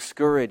supposed to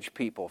discourage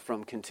people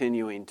from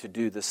continuing to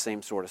do the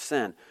same sort of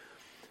sin.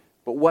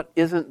 But what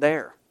isn't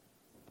there?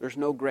 There's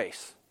no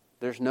grace.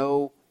 There's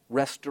no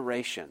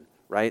restoration,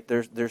 right?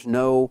 There's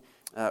no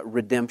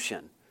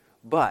redemption.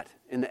 But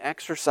in the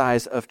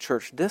exercise of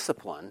church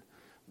discipline,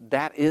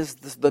 that is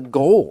the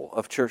goal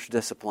of church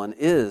discipline,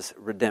 is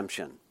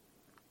redemption.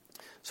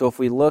 So if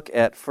we look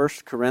at 1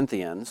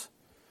 Corinthians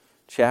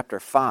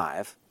chapter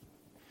 5,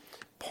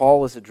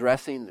 Paul is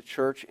addressing the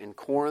church in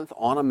Corinth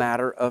on a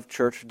matter of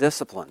church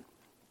discipline.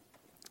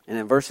 And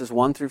in verses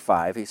 1 through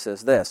 5, he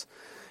says this: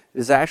 It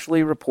is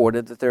actually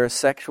reported that there is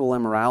sexual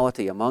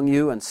immorality among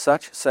you, and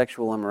such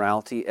sexual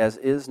immorality as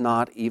is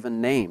not even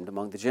named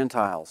among the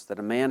Gentiles, that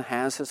a man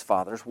has his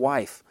father's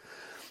wife.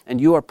 And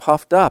you are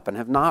puffed up, and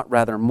have not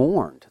rather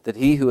mourned, that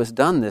he who has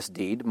done this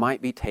deed might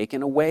be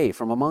taken away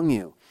from among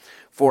you.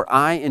 For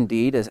I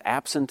indeed, as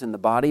absent in the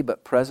body,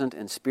 but present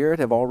in spirit,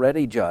 have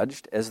already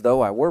judged, as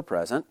though I were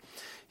present,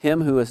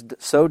 him who has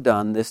so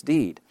done this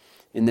deed.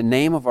 In the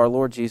name of our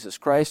Lord Jesus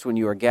Christ, when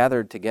you are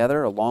gathered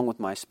together, along with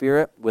my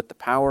spirit, with the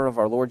power of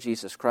our Lord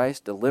Jesus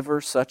Christ,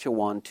 deliver such a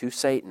one to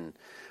Satan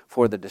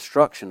for the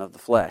destruction of the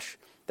flesh,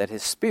 that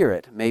his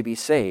spirit may be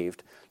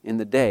saved in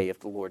the day of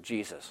the Lord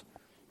Jesus.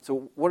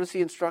 So what is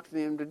he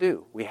instructing them to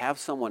do? We have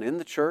someone in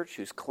the church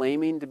who's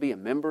claiming to be a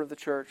member of the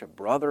church, a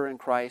brother in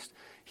Christ.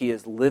 He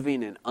is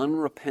living in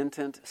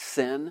unrepentant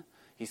sin.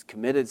 He's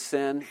committed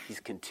sin.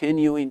 He's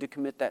continuing to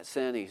commit that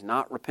sin. He's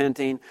not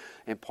repenting.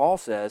 And Paul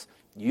says,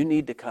 you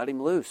need to cut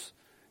him loose.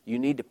 You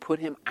need to put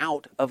him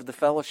out of the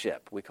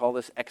fellowship. We call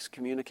this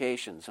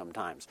excommunication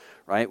sometimes,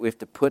 right? We have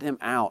to put him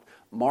out.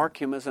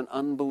 Mark him as an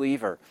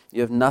unbeliever.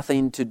 You have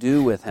nothing to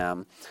do with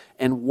him.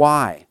 And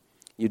why?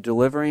 You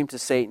deliver him to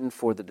Satan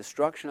for the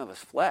destruction of his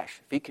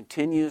flesh. If he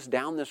continues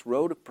down this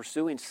road of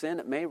pursuing sin,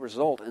 it may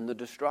result in the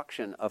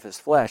destruction of his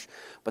flesh.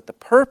 But the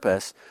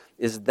purpose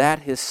is that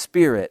his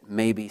spirit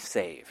may be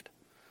saved.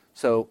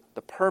 So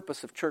the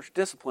purpose of church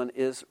discipline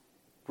is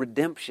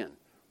redemption,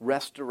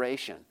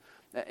 restoration.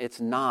 It's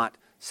not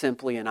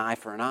simply an eye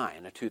for an eye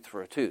and a tooth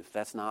for a tooth.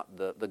 That's not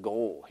the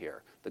goal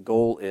here. The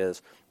goal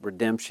is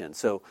redemption.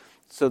 So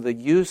the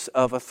use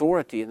of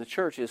authority in the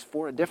church is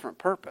for a different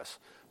purpose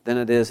than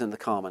it is in the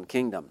common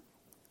kingdom.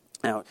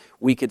 Now,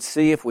 we could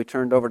see if we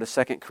turned over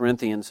to 2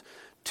 Corinthians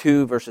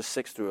 2, verses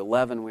 6 through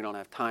 11, we don't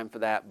have time for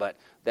that, but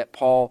that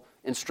Paul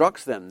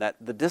instructs them that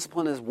the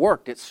discipline has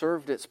worked. It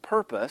served its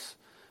purpose.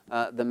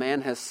 The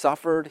man has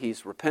suffered.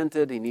 He's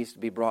repented. He needs to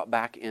be brought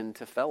back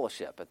into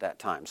fellowship at that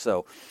time.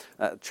 So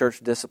church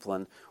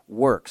discipline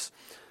works.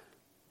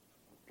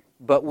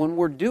 But when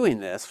we're doing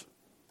this,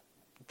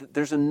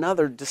 there's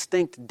another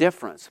distinct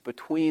difference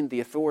between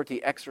the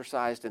authority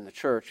exercised in the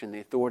church and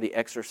the authority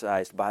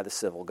exercised by the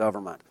civil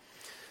government.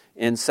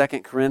 In 2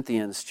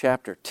 Corinthians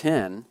chapter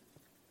 10,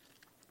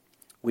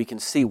 we can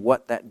see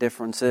what that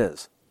difference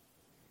is.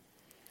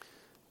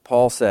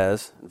 Paul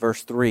says, in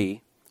verse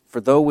 3,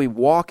 For though we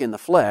walk in the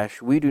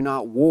flesh, we do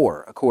not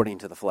war according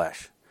to the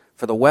flesh.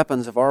 For the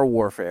weapons of our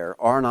warfare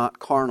are not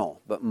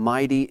carnal, but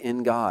mighty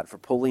in God for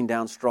pulling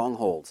down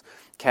strongholds,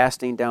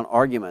 casting down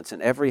arguments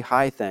and every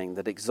high thing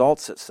that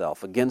exalts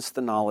itself against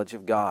the knowledge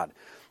of God,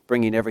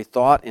 bringing every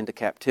thought into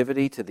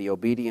captivity to the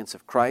obedience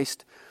of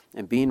Christ,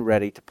 and being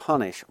ready to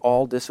punish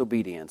all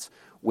disobedience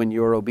when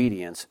your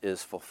obedience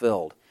is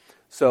fulfilled.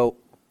 So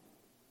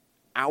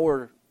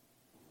our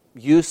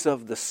use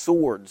of the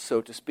sword,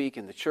 so to speak,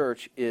 in the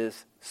church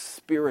is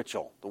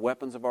spiritual. The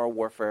weapons of our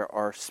warfare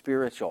are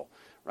spiritual,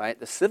 right?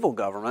 The civil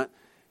government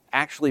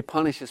actually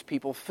punishes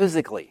people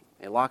physically.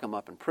 They lock them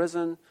up in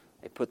prison.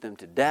 They put them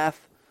to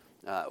death.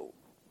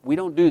 We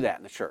don't do that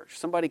in the church.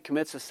 Somebody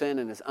commits a sin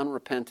and is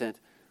unrepentant,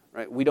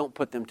 right? We don't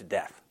put them to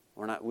death.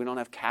 We don't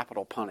have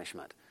capital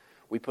punishment.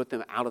 We put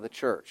them out of the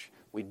church.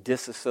 We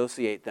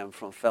disassociate them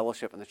from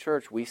fellowship in the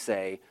church. We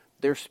say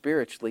they're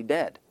spiritually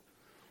dead.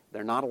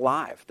 They're not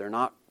alive. They're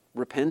not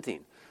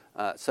repenting.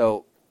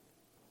 So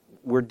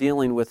we're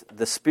dealing with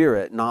the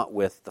spirit, not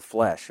with the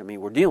flesh. I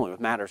mean, we're dealing with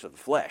matters of the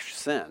flesh.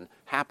 Sin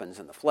happens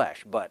in the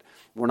flesh, but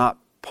we're not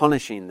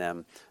punishing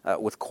them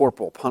with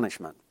corporal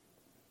punishment.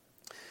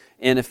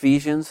 In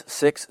Ephesians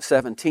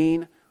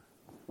 6:17,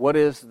 what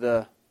is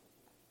the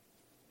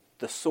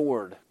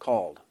sword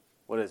called?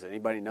 What is it?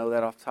 Anybody know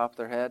that off the top of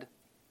their head?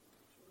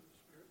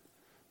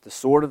 The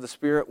sword of the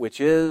Spirit, which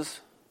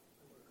is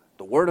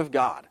the Word of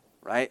God,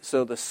 right?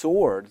 So the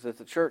sword that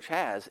the church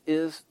has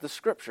is the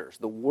Scriptures,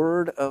 the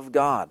Word of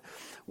God,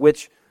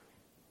 which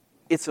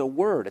it's a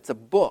word, it's a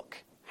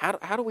book.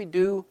 How do we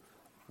do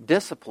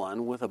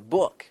discipline with a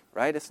book,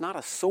 right? It's not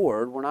a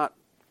sword. We're not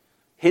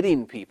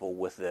hitting people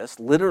with this,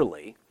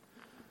 literally.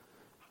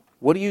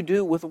 What do you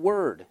do with a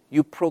word?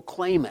 You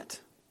proclaim it.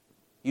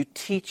 You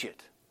teach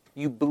it.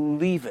 You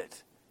believe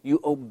it.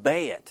 You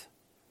obey it.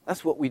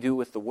 That's what we do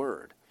with the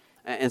word.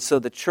 And so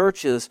the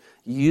church's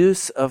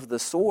use of the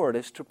sword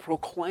is to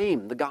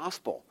proclaim the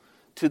gospel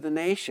to the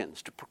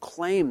nations, to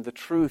proclaim the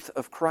truth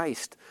of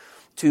Christ,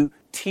 to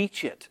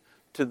teach it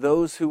to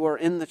those who are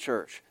in the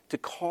church, to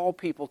call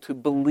people to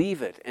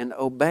believe it and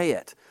obey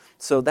it.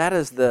 So that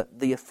is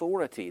the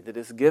authority that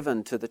is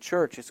given to the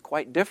church. It's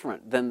quite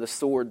different than the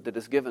sword that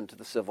is given to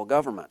the civil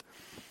government.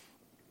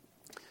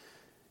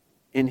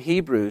 In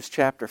Hebrews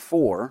chapter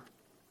 4,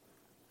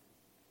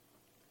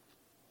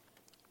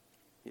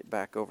 get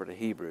back over to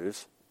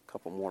Hebrews, a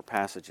couple more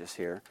passages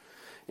here.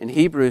 In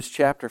Hebrews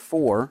chapter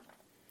 4,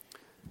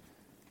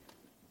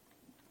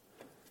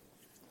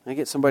 I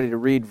get somebody to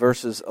read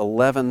verses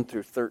 11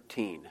 through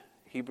 13.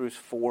 Hebrews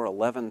 4,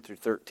 11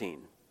 through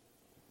 13.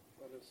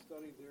 Let us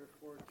study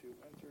therefore to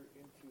enter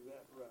into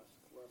that rest,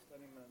 lest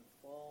any man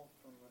fall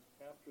from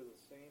after the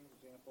same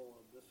example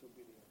of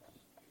disobedience.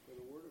 For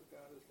the word of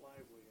God is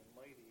lively and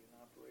mighty in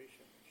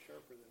operation, and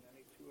sharper than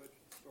any two-edged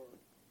sword,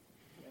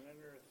 and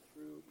entereth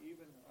through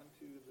even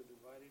unto the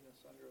dividing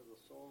asunder of the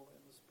soul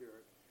and the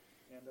spirit,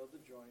 and of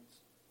the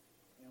joints,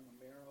 and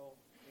the marrow,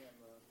 and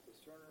the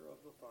discerner of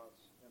the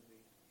thoughts, and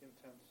the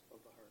intents of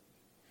the heart.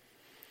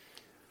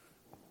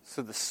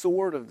 So the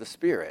sword of the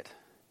Spirit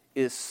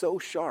is so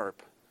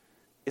sharp,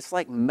 it's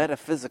like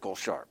metaphysical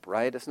sharp,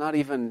 right? It's not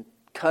even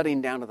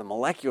cutting down to the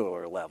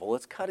molecular level.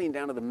 It's cutting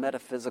down to the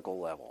metaphysical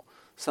level,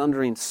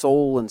 sundering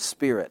soul and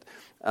spirit.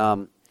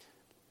 And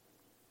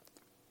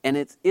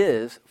it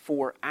is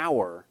for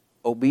our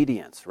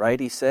obedience, right?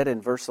 He said in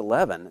verse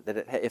 11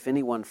 that if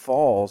anyone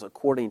falls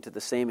according to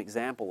the same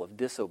example of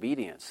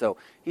disobedience. So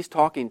he's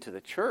talking to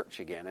the church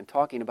again and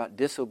talking about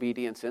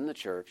disobedience in the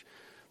church.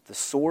 The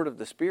sword of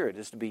the Spirit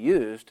is to be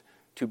used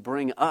to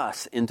bring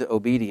us into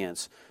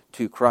obedience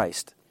to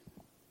Christ.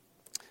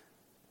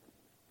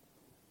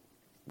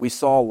 We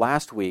saw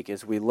last week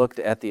as we looked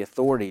at the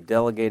authority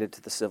delegated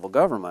to the civil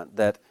government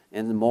that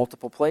in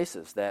multiple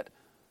places that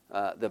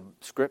the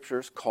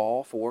Scriptures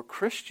call for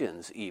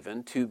Christians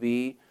even to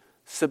be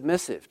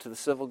submissive to the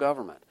civil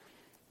government.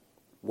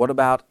 What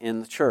about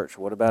in the church?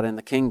 What about in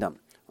the kingdom?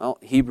 Well,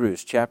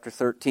 Hebrews chapter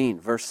 13,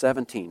 verse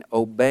 17,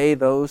 obey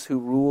those who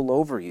rule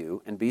over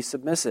you and be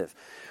submissive,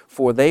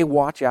 for they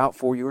watch out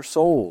for your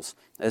souls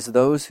as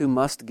those who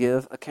must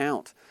give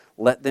account.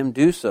 Let them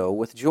do so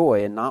with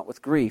joy and not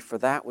with grief, for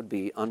that would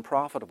be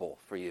unprofitable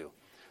for you.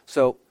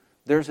 So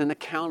there's an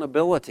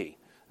accountability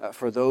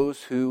for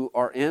those who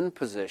are in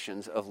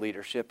positions of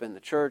leadership in the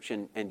church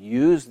and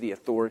use the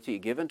authority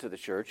given to the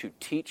church, who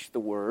teach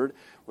the word.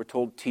 We're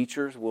told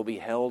teachers will be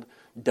held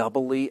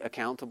doubly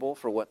accountable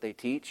for what they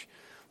teach.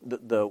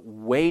 The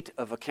weight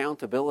of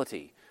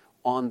accountability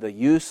on the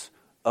use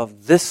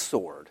of this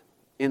sword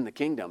in the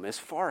kingdom is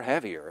far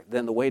heavier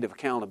than the weight of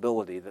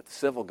accountability that the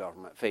civil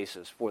government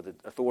faces for the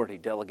authority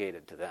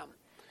delegated to them.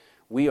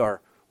 We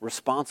are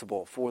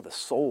responsible for the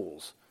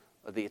souls,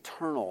 the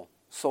eternal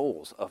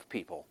souls of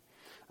people.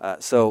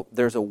 So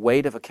there's a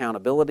weight of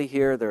accountability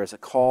here. There is a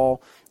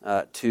call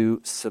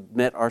to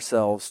submit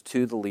ourselves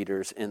to the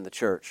leaders in the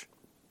church.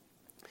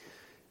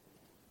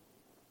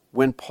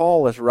 When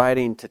Paul is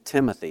writing to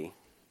Timothy,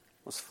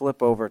 let's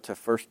flip over to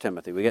 1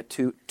 Timothy. We got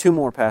two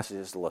more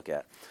passages to look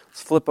at.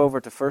 Let's flip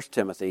over to 1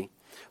 Timothy.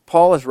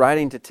 Paul is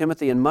writing to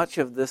Timothy, and much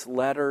of this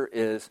letter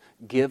is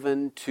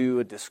given to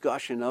a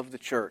discussion of the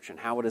church and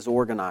how it is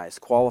organized,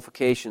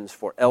 qualifications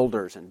for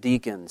elders and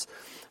deacons,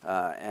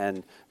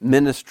 and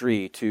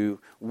ministry to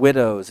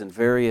widows and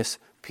various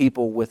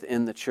people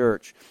within the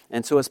church.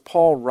 And so as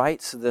Paul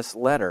writes this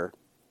letter,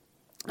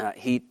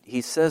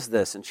 he says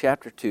this in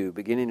chapter 2,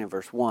 beginning in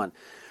verse 1,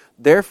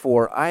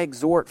 Therefore, I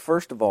exhort,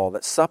 first of all,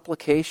 that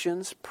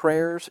supplications,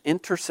 prayers,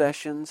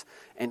 intercessions,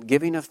 and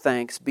giving of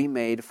thanks be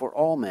made for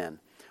all men,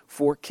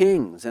 for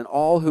kings and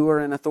all who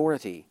are in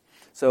authority.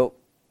 So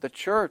the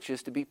church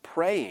is to be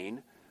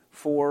praying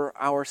for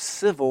our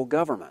civil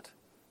government.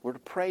 We're to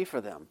pray for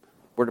them.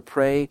 We're to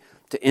pray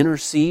to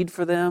intercede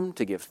for them,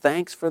 to give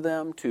thanks for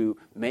them, to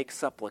make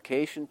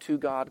supplication to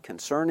God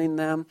concerning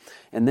them.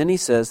 And then he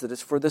says that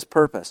it's for this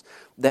purpose,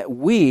 that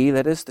we,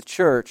 that is the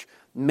church,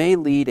 may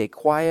lead a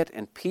quiet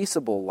and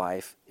peaceable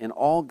life in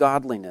all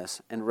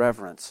godliness and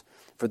reverence.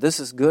 For this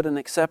is good and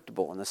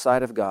acceptable in the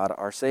sight of God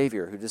our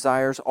Savior, who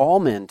desires all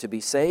men to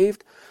be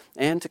saved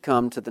and to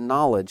come to the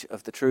knowledge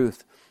of the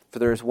truth. For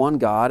there is one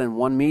God and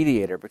one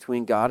mediator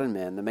between God and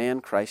men, the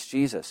man Christ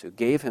Jesus, who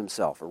gave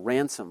himself a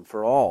ransom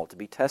for all, to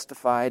be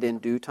testified in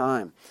due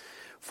time,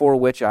 for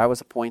which I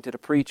was appointed a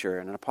preacher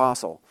and an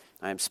apostle.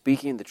 I am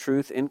speaking the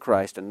truth in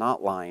Christ and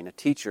not lying, a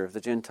teacher of the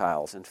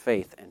Gentiles in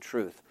faith and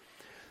truth.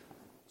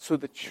 So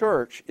the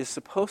church is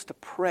supposed to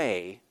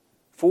pray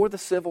for the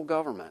civil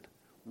government.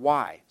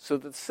 Why? So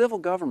that the civil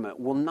government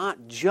will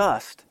not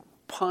just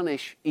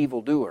punish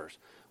evildoers,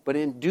 but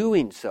in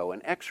doing so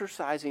and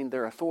exercising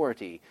their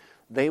authority,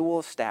 they will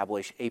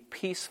establish a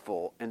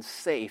peaceful and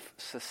safe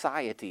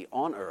society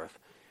on earth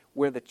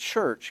where the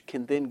church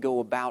can then go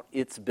about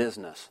its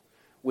business,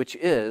 which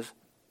is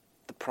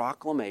the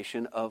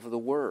proclamation of the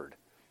word,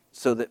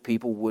 so that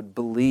people would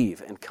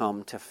believe and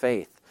come to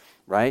faith,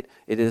 right?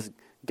 It is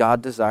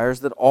God desires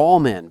that all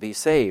men be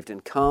saved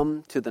and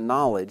come to the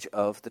knowledge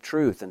of the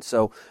truth. And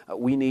so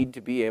we need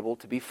to be able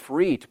to be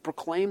free to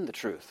proclaim the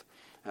truth.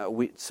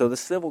 So the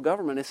civil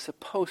government is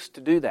supposed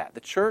to do that. The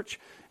church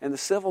and the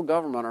civil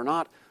government are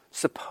not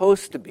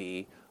supposed to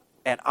be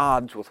at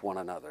odds with one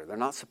another. They're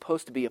not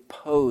supposed to be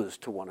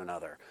opposed to one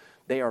another.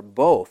 They are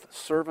both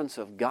servants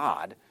of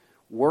God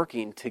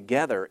working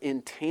together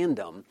in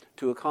tandem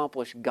to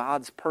accomplish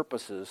God's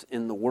purposes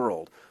in the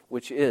world,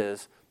 which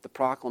is the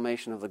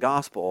proclamation of the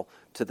gospel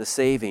to the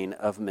saving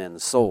of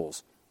men's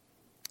souls.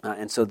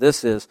 And so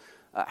this is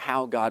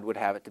how God would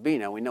have it to be.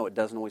 Now, we know it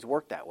doesn't always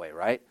work that way,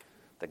 right?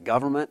 The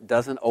government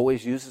doesn't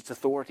always use its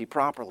authority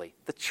properly.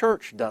 The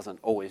church doesn't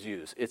always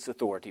use its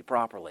authority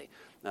properly.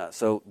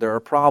 So there are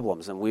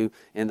problems, and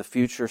in the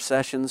future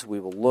sessions we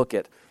will look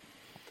at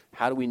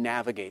how do we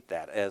navigate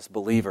that as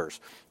believers.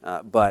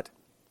 But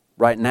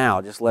right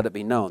now, just let it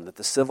be known that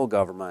the civil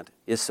government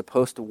is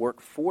supposed to work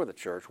for the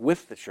church,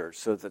 with the church,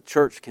 so that the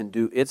church can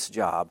do its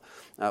job,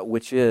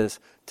 which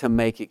is to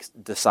make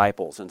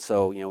disciples. And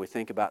so, we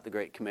think about the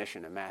Great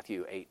Commission in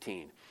Matthew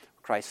 18.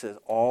 Christ says,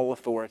 all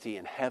authority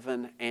in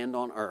heaven and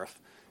on earth,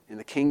 in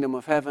the kingdom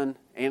of heaven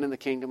and in the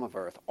kingdom of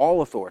earth,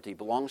 all authority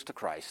belongs to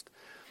Christ,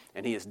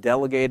 and he has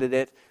delegated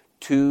it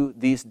to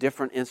these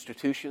different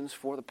institutions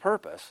for the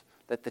purpose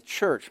that the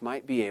church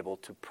might be able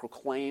to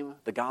proclaim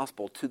the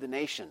gospel to the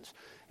nations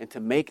and to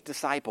make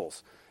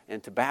disciples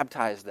and to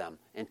baptize them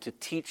and to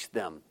teach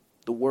them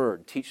the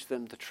word, teach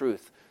them the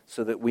truth,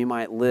 so that we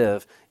might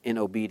live in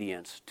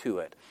obedience to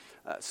it.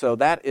 So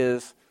that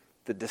is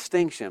the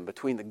distinction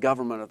between the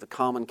government of the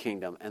common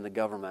kingdom and the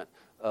government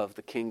of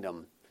the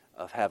kingdom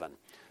of heaven.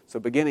 So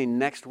beginning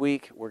next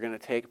week, we're going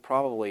to take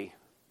probably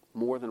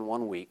more than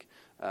 1 week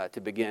to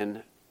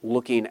begin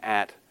looking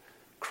at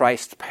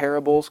Christ's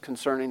parables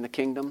concerning the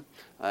kingdom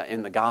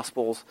in the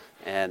Gospels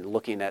and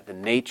looking at the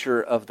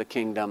nature of the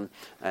kingdom,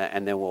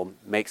 and then we'll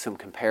make some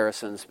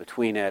comparisons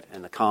between it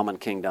and the common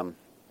kingdom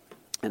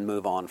and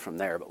move on from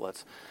there. But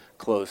let's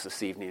close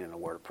this evening in a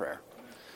word of prayer.